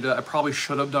not Bermuda. I probably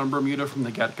should have done Bermuda from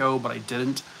the get-go, but I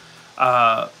didn't.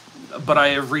 But I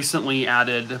have recently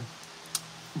added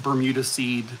Bermuda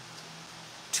seed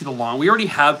to the lawn. We already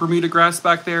had Bermuda grass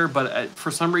back there, but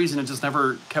for some reason it just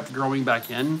never kept growing back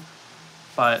in.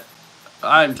 But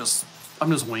I'm just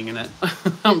winging it.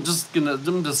 I'm just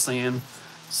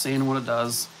saying what it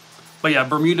does. But yeah,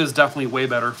 Bermuda is definitely way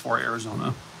better for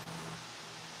Arizona.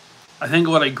 I think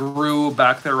what I grew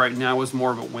back there right now is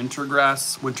more of a winter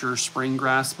grass, winter spring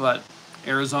grass, but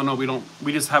Arizona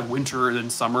we just have winter and then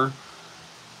summer.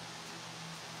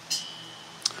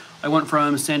 I went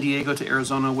from San Diego to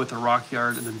Arizona with a rock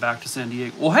yard and then back to San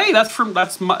Diego. Well, hey,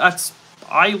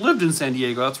 I lived in San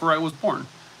Diego. That's where I was born.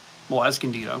 Well,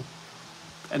 Escondido.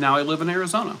 And now I live in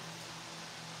Arizona.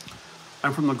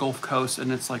 I'm from the Gulf Coast,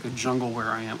 and it's like a jungle where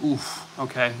I am. Oof.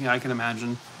 Okay, yeah, I can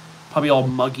imagine. Probably all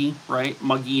muggy, right?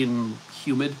 Muggy and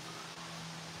humid.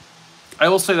 I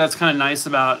will say that's kind of nice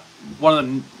about one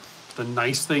of the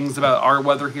nice things about our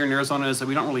weather here in Arizona is that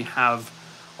we don't really have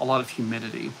a lot of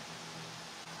humidity.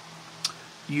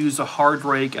 Use a hard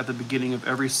rake at the beginning of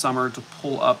every summer to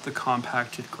pull up the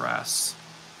compacted grass.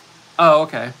 Oh,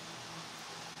 okay.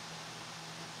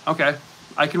 Okay,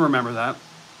 I can remember that.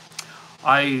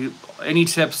 Any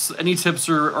tips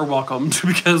are welcome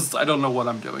because I don't know what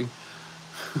I'm doing.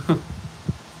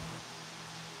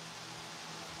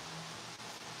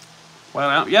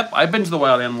 Yep, I've been to the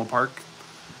wild animal park.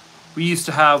 We used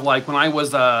to have like when I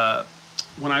was a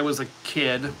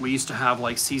kid, we used to have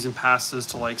like season passes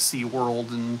to like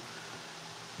SeaWorld, and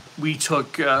we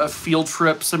took field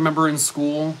trips. I remember in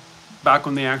school back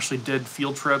when they actually did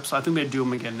field trips. I think they do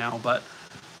them again now, but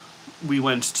we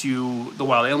went to the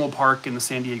wild animal park and the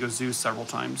San Diego Zoo several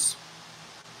times.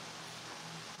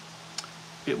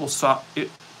 It will stop it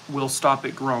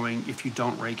growing if you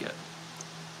don't rake it.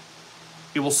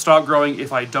 It will stop growing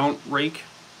if I don't rake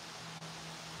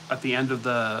at the end of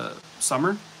the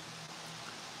summer.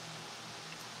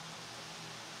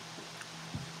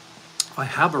 I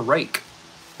have a rake.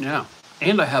 Yeah.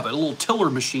 And I have a little tiller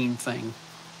machine thing.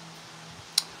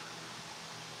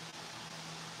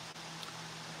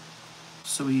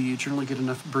 So we generally get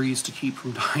enough breeze to keep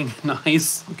from dying.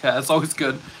 Nice. Okay, that's always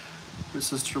good. My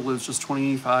sister lives just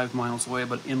 25 miles away,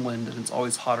 but inland, and it's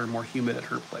always hotter and more humid at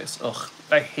her place. Ugh,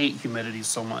 I hate humidity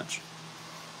so much.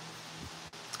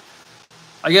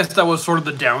 I guess that was sort of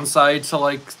the downside to,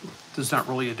 like, there's not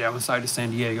really a downside to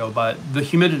San Diego, but the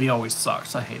humidity always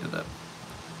sucks. I hated it.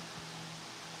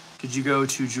 Did you go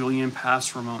to Julian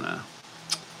Pass, Ramona?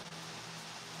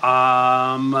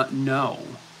 No.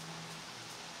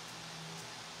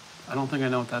 I don't think I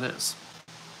know what that is.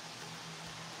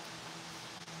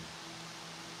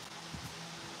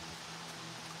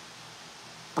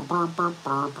 What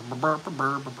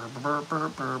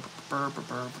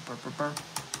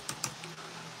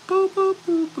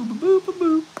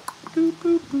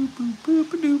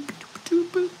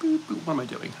am I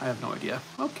doing? I have no idea.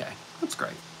 Okay, that's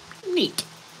great. Neat.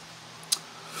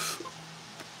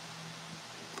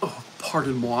 Oh,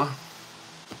 pardon moi.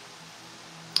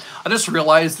 I just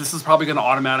realized this is probably going to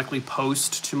automatically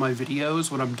post to my videos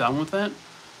when I'm done with it.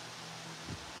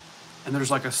 And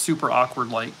there's like a super awkward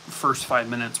like first 5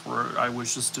 minutes where I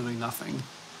was just doing nothing.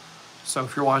 So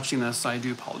if you're watching this, I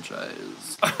do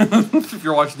apologize. If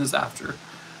you're watching this after.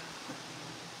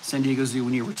 San Diego Zoo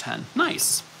when you were 10.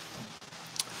 Nice.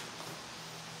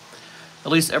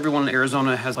 At least everyone in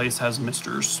Arizona has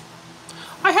misters.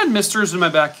 I had misters in my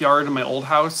backyard in my old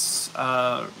house,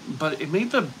 but it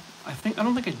made I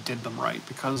don't think I did them right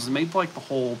because it made like the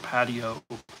whole patio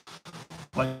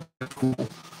like cool.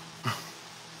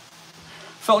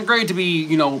 Felt great to be,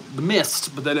 the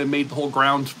mist, but then it made the whole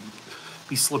ground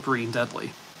be slippery and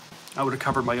deadly. I would have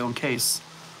covered my own case.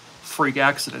 Freak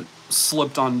accident.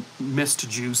 Slipped on mist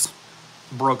juice.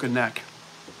 Broke a neck.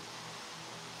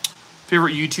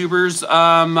 Favorite YouTubers?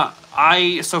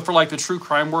 So for like the true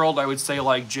crime world, I would say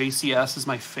like JCS is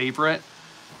my favorite.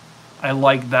 I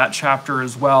like that chapter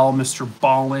as well. Mr.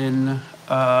 Ballin.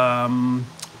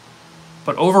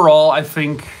 But overall, I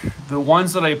think the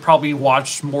ones that I probably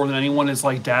watch more than anyone is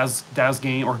like Daz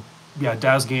Games or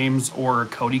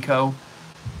Codyco.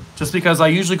 Just because I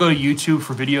usually go to YouTube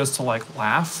for videos to like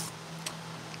laugh,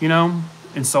 and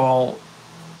so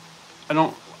I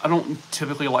don't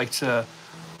typically like to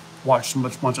watch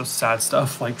much of sad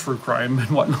stuff like true crime and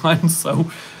whatnot.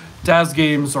 So Daz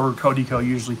Games or Codyco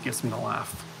usually gets me to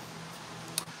laugh.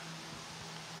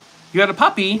 You had a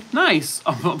puppy? Nice.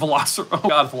 Oh god,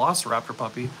 Velociraptor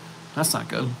puppy. That's not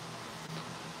good.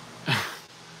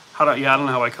 I don't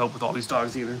know how I cope with all these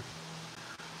dogs either.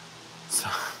 So.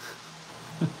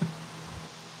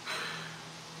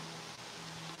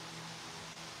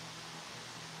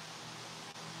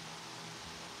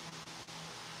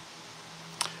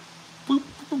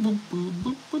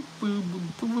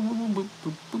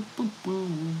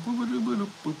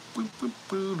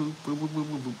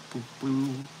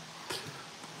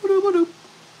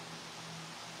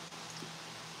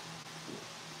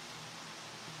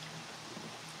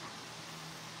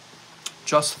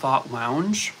 Just Thought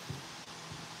Lounge.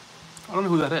 I don't know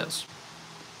who that is.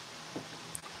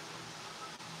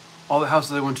 All the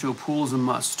houses I went to, a pool is a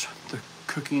must. The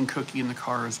cooking cookie in the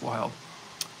car is wild.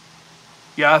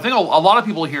 Yeah, I think a lot of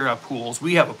people here have pools.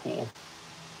 We have a pool.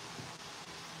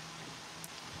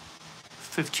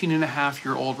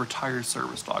 15-and-a-half-year-old retired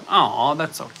service dog. Aw,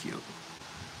 that's so cute.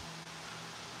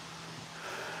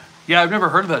 Yeah, I've never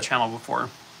heard of that channel before.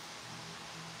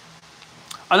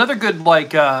 Another good,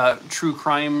 like, true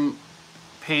crime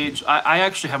page. I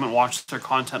actually haven't watched their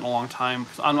content in a long time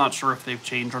because I'm not sure if they've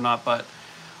changed or not, but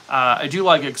I do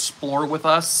like Explore With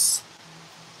Us.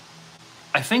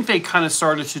 I think they kind of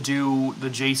started to do the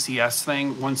JCS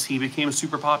thing once he became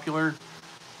super popular.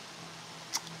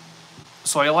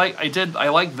 So I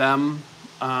like them.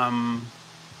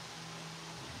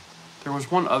 There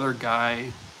was one other guy,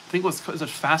 I think is it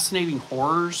Fascinating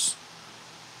Horrors,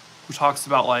 who talks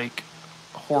about like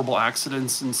horrible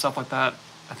accidents and stuff like that.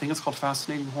 I think it's called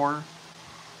Fascinating Horror.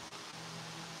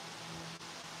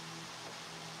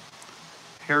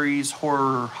 Harry's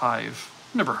Horror Hive.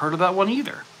 Never heard of that one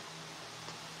either.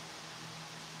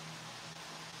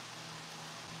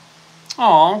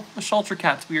 Aw, a shelter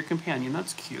cat to be your companion.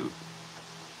 That's cute.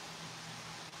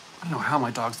 I don't know how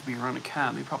my dogs would be around a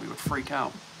cat. They probably would freak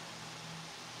out.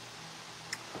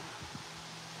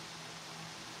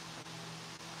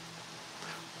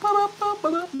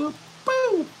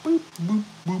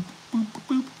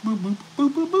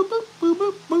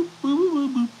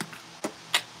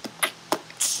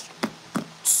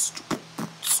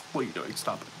 What are you doing?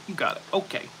 Stop it. You got it.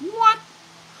 Okay. What?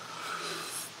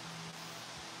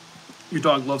 Your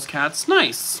dog loves cats?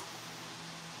 Nice.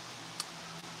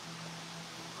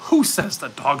 Who says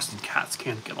that dogs and cats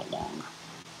can't get along?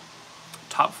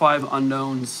 Top 5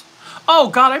 unknowns. Oh,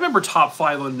 God, I remember Top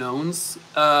 5 unknowns.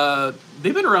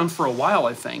 They've been around for a while,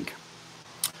 I think.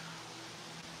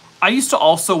 I used to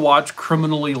also watch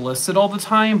Criminally Listed all the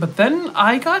time, but then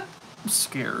I got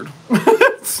scared.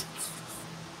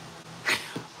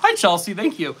 Hi, Chelsea.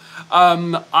 Thank you.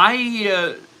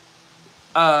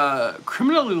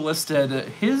 Criminally Listed,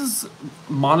 his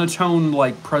monotone,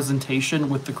 like, presentation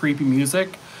with the creepy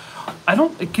music,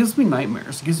 it gives me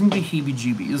nightmares. It gives me the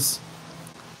heebie-jeebies.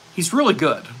 He's really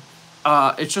good.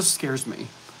 It just scares me.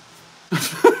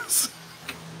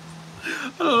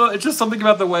 I don't know, it's just something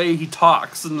about the way he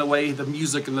talks and the way the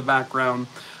music in the background.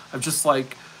 I'm just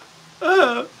like,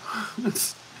 I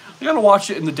gotta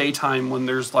watch it in the daytime when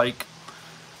there's like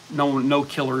no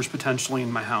killers potentially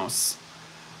in my house.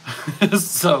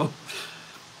 So,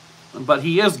 but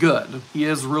he is good. He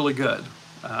is really good.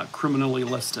 Criminally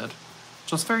Listed.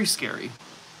 Just very scary.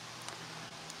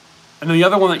 And then the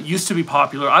other one that used to be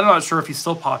popular, I'm not sure if he's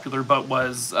still popular, but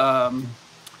was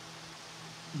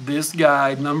this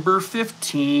guy, number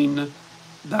 15,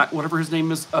 that whatever his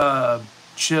name is,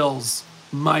 Chills.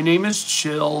 My name is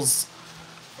Chills.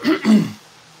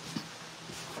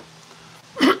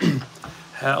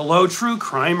 Hello, true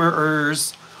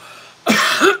crimerers.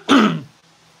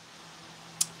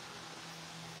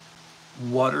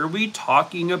 What are we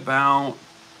talking about?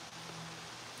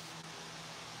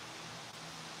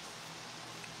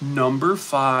 Number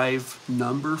 5,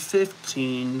 number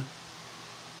 15.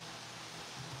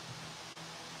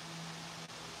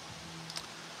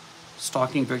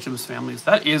 Stalking victims' families.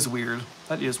 That is weird.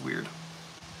 That is weird.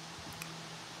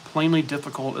 Plainly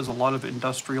difficult is a lot of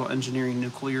industrial engineering,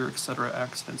 nuclear, etc.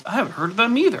 accidents. I haven't heard of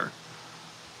them either.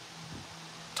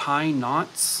 Tie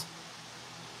knots.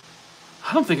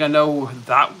 I don't think I know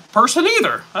that person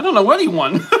either. I don't know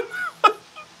anyone.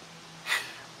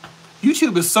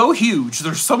 YouTube is so huge.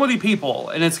 There's so many people,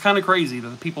 and it's kind of crazy that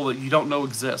the people that you don't know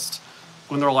exist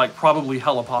when they're like probably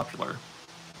hella popular.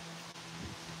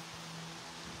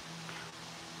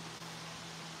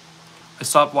 I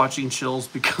stopped watching Chills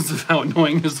because of how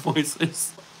annoying his voice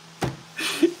is.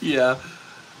 Yeah,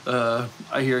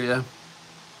 I hear ya.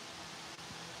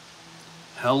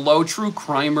 Hello, true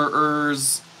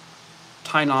crimerers.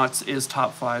 Tie knots is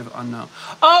top 5 unknown.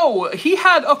 Oh, he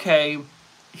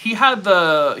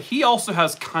also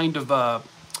has kind of a,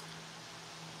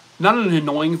 not an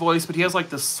annoying voice, but he has like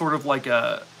this sort of like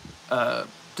a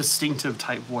distinctive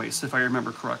type voice, if I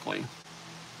remember correctly.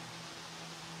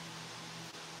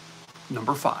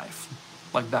 Number 5,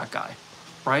 like that guy,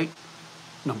 right?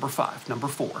 Number 5, number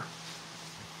 4.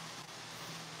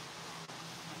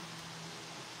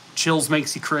 Chills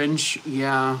makes you cringe.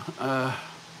 Yeah,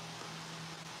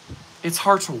 it's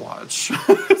hard to watch.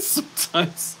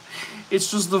 Sometimes it's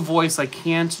just the voice. I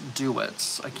can't do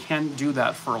it. I can't do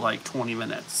that for like 20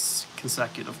 minutes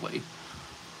consecutively.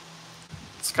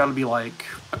 It's got to be like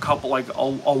a couple, like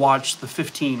I'll watch the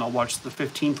 15. I'll watch the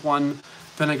 15th one.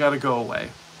 Then I got to go away.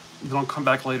 Then I'll come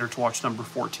back later to watch number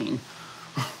 14.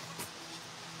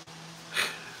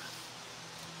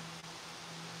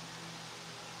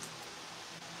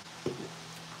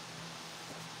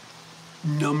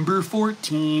 Number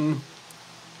 14.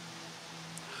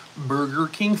 Burger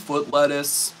King foot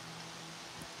lettuce.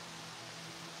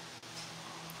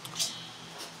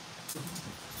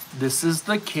 This is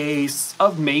the case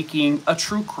of making a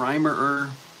true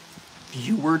crimerer.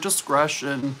 Viewer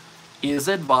discretion is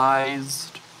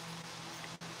advised.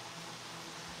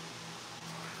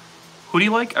 Who do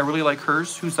you like? I really like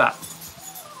hers. Who's that?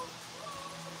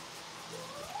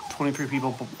 23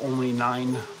 people, but only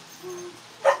 9.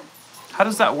 How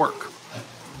does that work?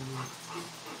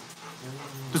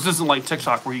 This isn't like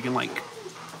TikTok where you can like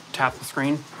tap the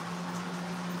screen.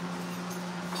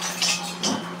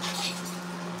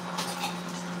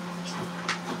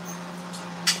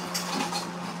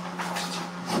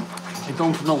 I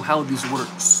don't know how this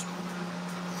works.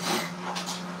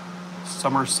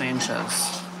 Summer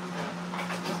Sanchez.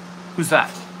 Who's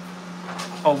that?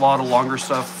 A lot of longer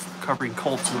stuff covering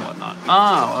cults and whatnot.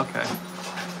 Oh, okay.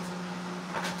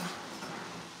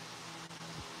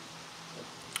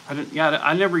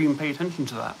 I never even pay attention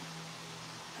to that.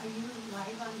 Are you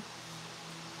live on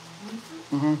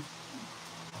YouTube? Mm-hmm.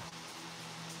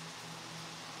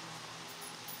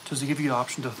 Does it give you the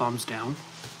option to thumbs down?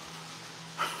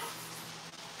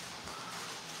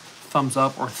 Thumbs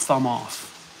up or thumb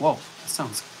off? Whoa, that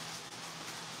sounds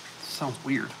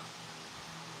weird.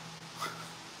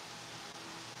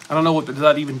 I don't know does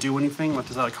that even do anything?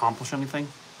 Does that accomplish anything?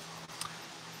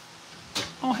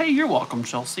 Oh, hey, you're welcome,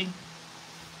 Chelsea.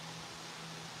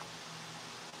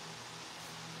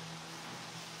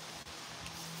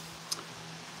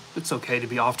 It's okay to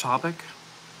be off topic.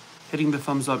 Hitting the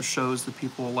thumbs up shows that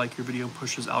people like your video,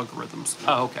 pushes algorithms.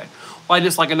 Oh, okay. Well,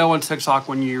 I know on TikTok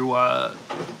when you,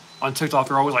 on TikTok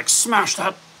they're always like, smash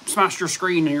your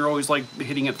screen, and you're always like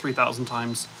hitting it 3,000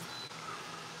 times.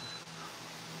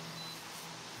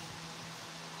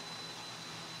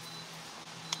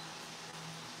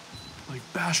 Like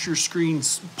bash your screen,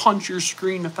 punch your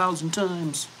screen 1,000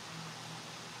 times.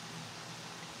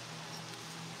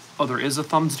 Oh, there is a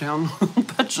thumbs down?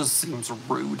 That just seems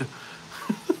rude.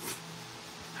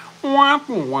 Womp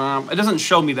womp. It doesn't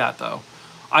show me that, though.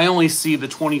 I only see the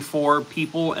 24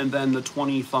 people and then the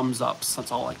 20 thumbs ups.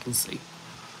 That's all I can see.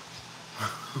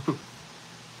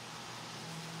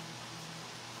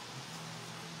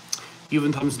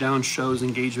 Even thumbs down shows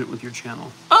engagement with your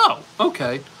channel. Oh,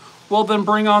 okay. Well, then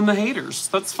bring on the haters.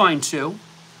 That's fine, too.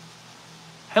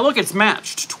 Hey, look, it's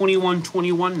matched.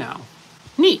 21-21 now.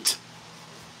 Neat.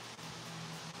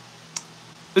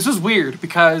 This is weird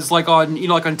because like on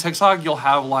TikTok you'll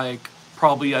have like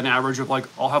probably an average of like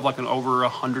I'll have like an over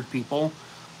 100 people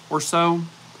or so,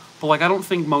 but like I don't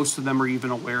think most of them are even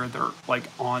aware they're like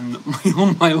on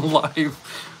my live.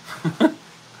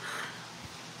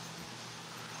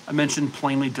 I mentioned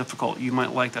plainly difficult. You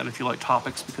might like that if you like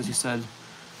topics because you said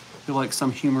you like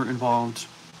some humor involved.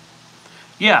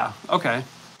 Yeah, okay.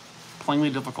 Plainly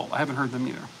difficult. I haven't heard them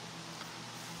either.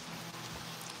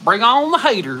 Bring on the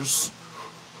haters.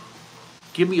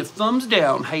 Give me a thumbs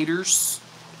down, haters.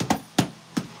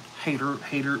 Haters.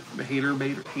 That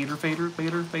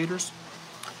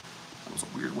was a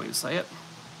weird way to say it.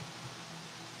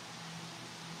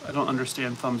 I don't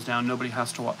understand thumbs down. Nobody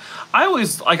has to watch. I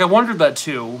wondered that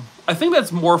too. I think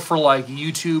that's more for like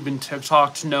YouTube and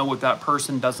TikTok to know what that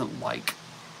person doesn't like.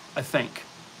 I think.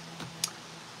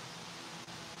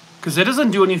 Because it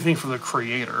doesn't do anything for the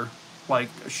creator. Like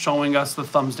showing us the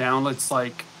thumbs down, it's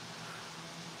like,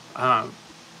 I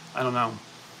don't know.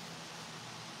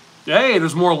 Hey,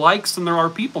 there's more likes than there are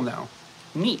people now.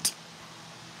 Neat.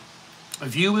 A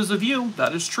view is a view.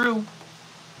 That is true.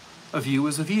 A view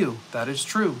is a view. That is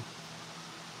true.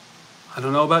 I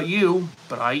don't know about you,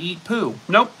 but I eat poo.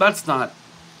 Nope, that's not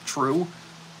true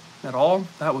at all.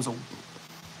 That was a...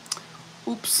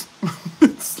 Oops.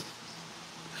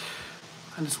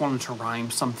 I just wanted to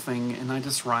rhyme something, and I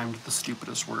just rhymed the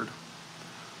stupidest word.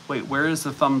 Wait, where is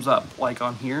the thumbs up? Like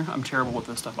on here? I'm terrible with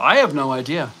this stuff. I have no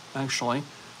idea, actually.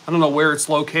 I don't know where it's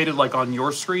located, like on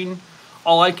your screen.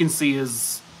 All I can see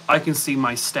is, I can see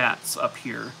my stats up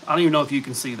here. I don't even know if you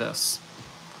can see this.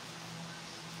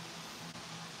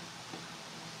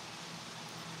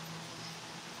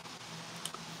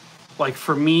 Like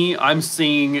for me, I'm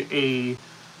seeing a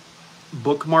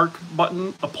bookmark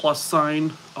button, a plus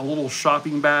sign, a little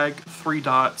shopping bag, 3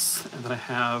 dots, and then I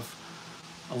have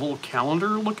a little calendar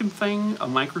looking thing, a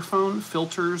microphone,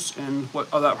 filters, and what,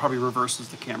 oh, that probably reverses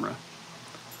the camera.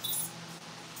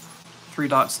 3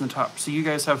 dots in the top. So you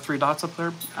guys have 3 dots up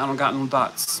there? I don't got no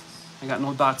dots. I got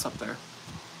no dots up there.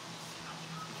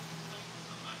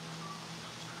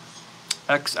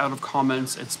 X out of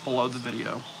comments, it's below the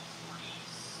video.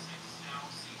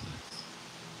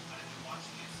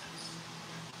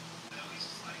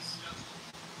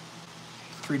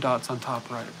 3 dots on top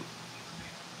right.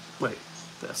 Wait,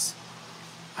 this.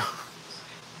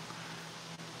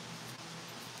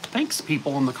 Thanks,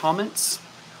 people in the comments.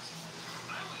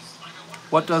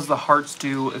 What does the hearts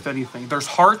do, if anything? There's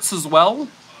hearts as well?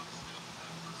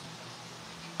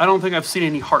 I don't think I've seen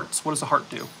any hearts. What does a heart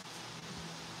do?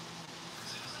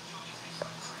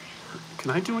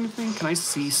 Can I do anything? Can I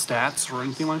see stats or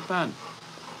anything like that?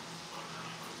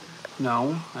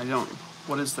 No, I don't.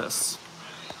 What is this?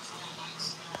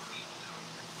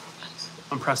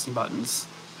 I'm pressing buttons.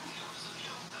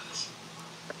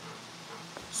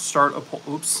 Start a poll.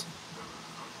 Oops.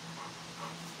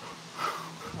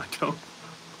 I don't.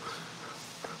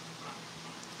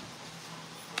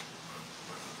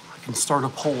 I can start a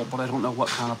poll, but I don't know what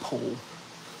kind of poll.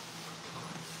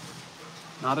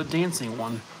 Not a dancing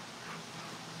one.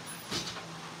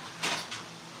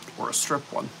 Or a strip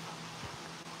one.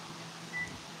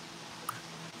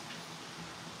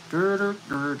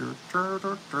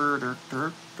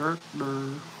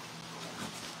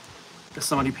 Is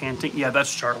somebody panting? Yeah,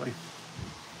 that's Charlie.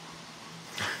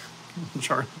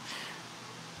 Charlie.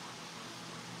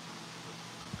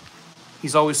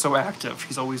 He's always so active.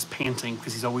 He's always panting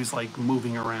because he's always like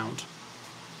moving around.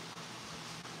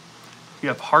 You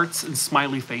have hearts and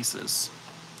smiley faces.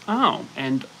 Oh,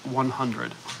 and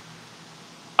 100.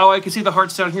 Oh, I can see the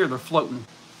hearts down here. They're floating.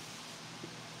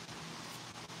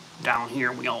 Down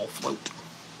here, we all float.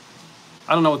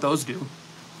 I don't know what those do.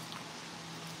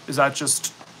 Is that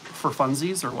just for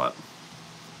funsies or what?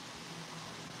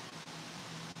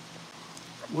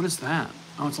 What is that?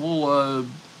 Oh, it's a little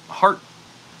heart.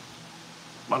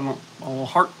 I don't know, a little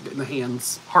heart in the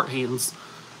hands. Heart hands.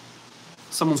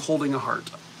 Someone's holding a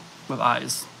heart with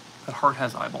eyes. That heart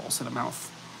has eyeballs and a mouth.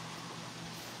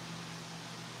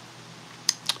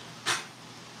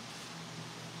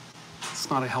 It's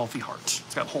not a healthy heart.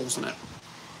 It's got holes in it.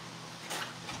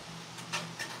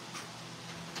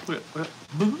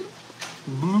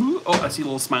 Oh, I see a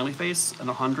little smiley face and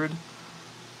 100.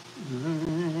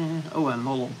 Oh, and a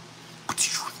little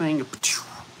thing.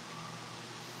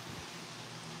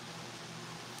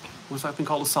 What's that thing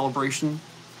called? A celebration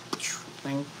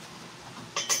thing?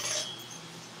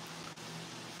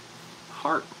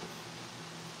 Heart.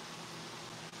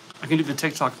 I can do the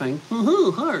TikTok thing.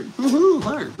 Woohoo, heart. Woohoo,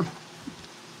 heart.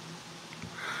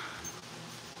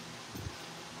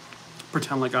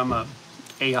 Pretend like I'm a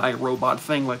AI robot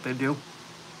thing like they do.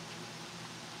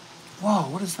 Whoa,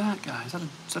 what is that, guy? Is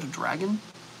that a dragon?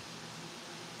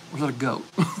 Or is that a goat?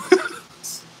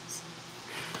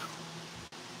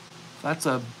 That's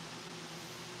a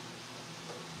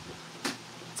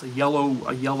yellow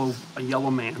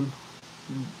man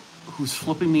who's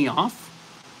flipping me off,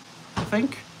 I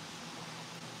think.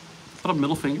 Is that a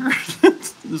middle finger?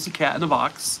 There's a cat in a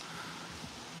box.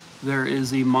 There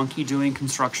is a monkey doing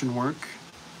construction work.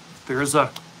 There's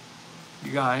a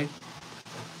guy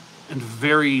and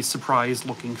very surprised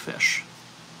looking fish.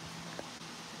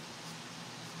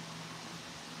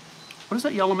 What is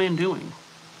that yellow man doing?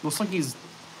 Looks like he's...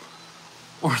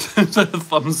 Or is that a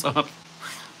thumbs up?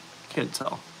 Can't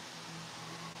tell.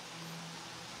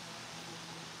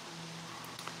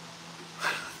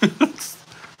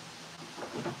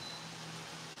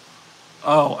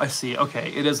 Oh, I see.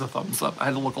 Okay, it is a thumbs up. I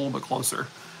had to look a little bit closer.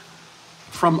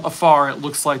 From afar, it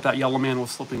looks like that yellow man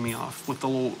was flipping me off with the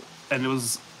little... And it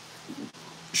was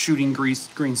shooting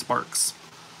green sparks.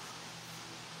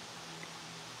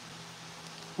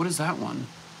 What is that one?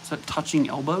 Is that touching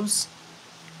elbows?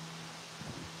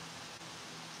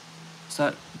 Is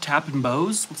that tapping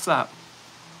bows? What's that?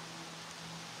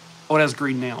 Oh, it has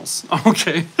green nails.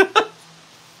 Okay.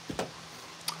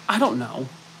 I don't know.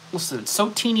 Listen, it's so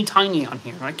teeny tiny on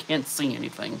here, I can't see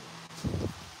anything.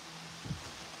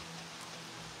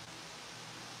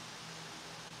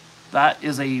 That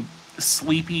is a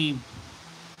sleepy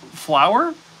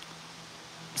flower?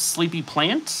 Sleepy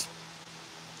plant?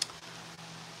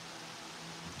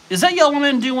 Is that yellow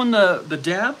man doing the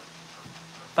dab?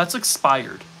 That's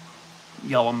expired.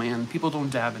 Yellow man. People don't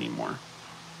dab anymore.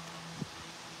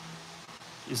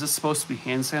 Is this supposed to be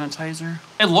hand sanitizer?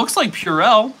 It looks like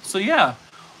Purell, so yeah.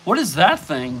 What is that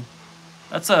thing?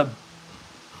 That's a...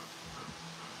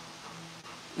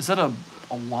 Is that a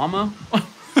llama?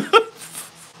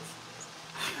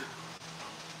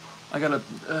 I gotta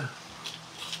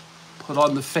put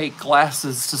on the fake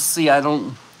glasses to see. I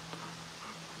don't...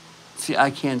 See,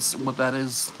 I can't see what that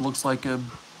is. Looks like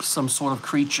some sort of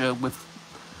creature with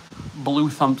blue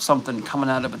something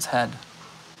coming out of its head.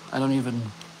 I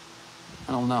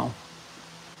don't know.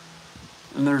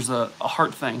 And there's a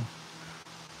heart thing.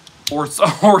 Or it's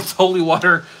holy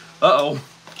water. Uh-oh.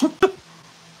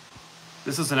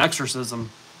 This is an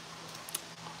exorcism.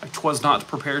 I 'twas not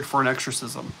prepared for an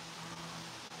exorcism.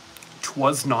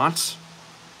 'Twas not.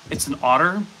 It's an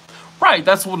otter. Right,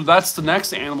 that's the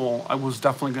next animal I was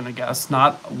definitely gonna guess.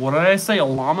 Not, what did I say, a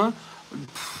llama?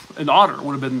 An otter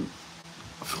would have been,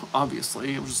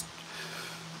 obviously. It was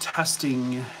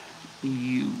testing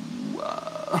you.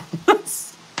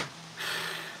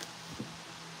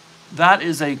 That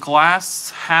is a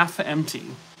glass half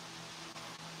empty.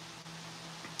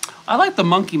 I like the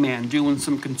monkey man doing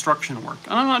some construction work.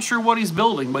 And I'm not sure what he's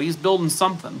building, but he's building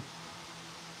something.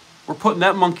 We're putting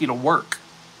that monkey to work.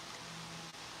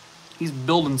 He's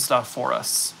building stuff for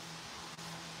us.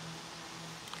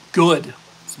 Good.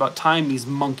 It's about time these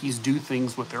monkeys do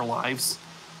things with their lives.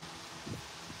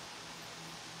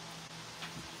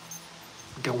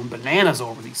 Going bananas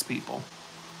over these people.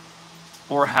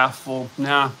 Or half full.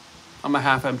 Nah, I'm a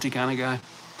half empty kind of guy.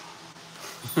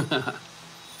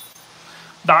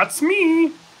 That's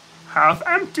me. Half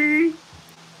empty.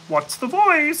 What's the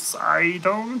voice? I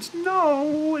don't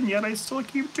know, and yet I still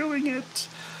keep doing it.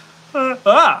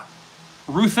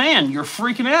 Ruth Ann, you're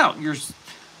freaking out. You're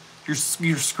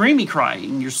screamy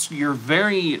crying. You're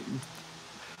very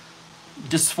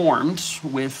disformed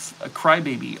with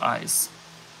crybaby eyes.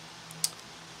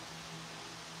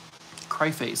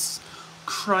 Cryface.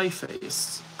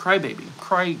 Cryface. Crybaby.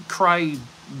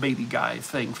 Crybaby guy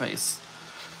thing face.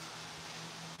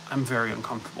 I'm very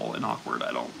uncomfortable and awkward.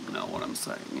 I don't know what I'm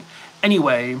saying.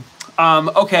 Anyway,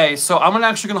 okay, so I'm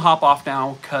actually gonna hop off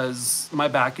now because my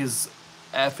back is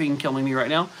effing killing me right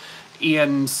now.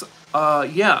 And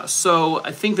yeah, so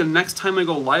I think the next time I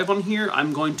go live on here,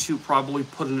 I'm going to probably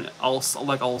put I'll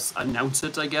announce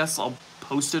it, I guess. I'll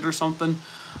post it or something.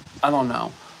 I don't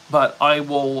know. But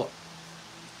I'll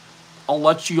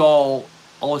let you all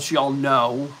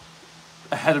know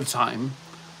ahead of time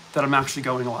that I'm actually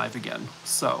going live again.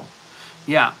 So,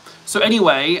 yeah. So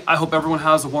anyway, I hope everyone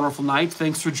has a wonderful night.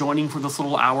 Thanks for joining for this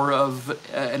little hour of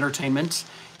entertainment.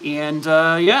 And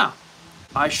yeah,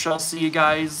 I shall see you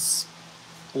guys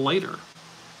later.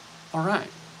 All right.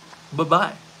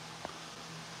 Bye-bye.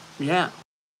 Yeah.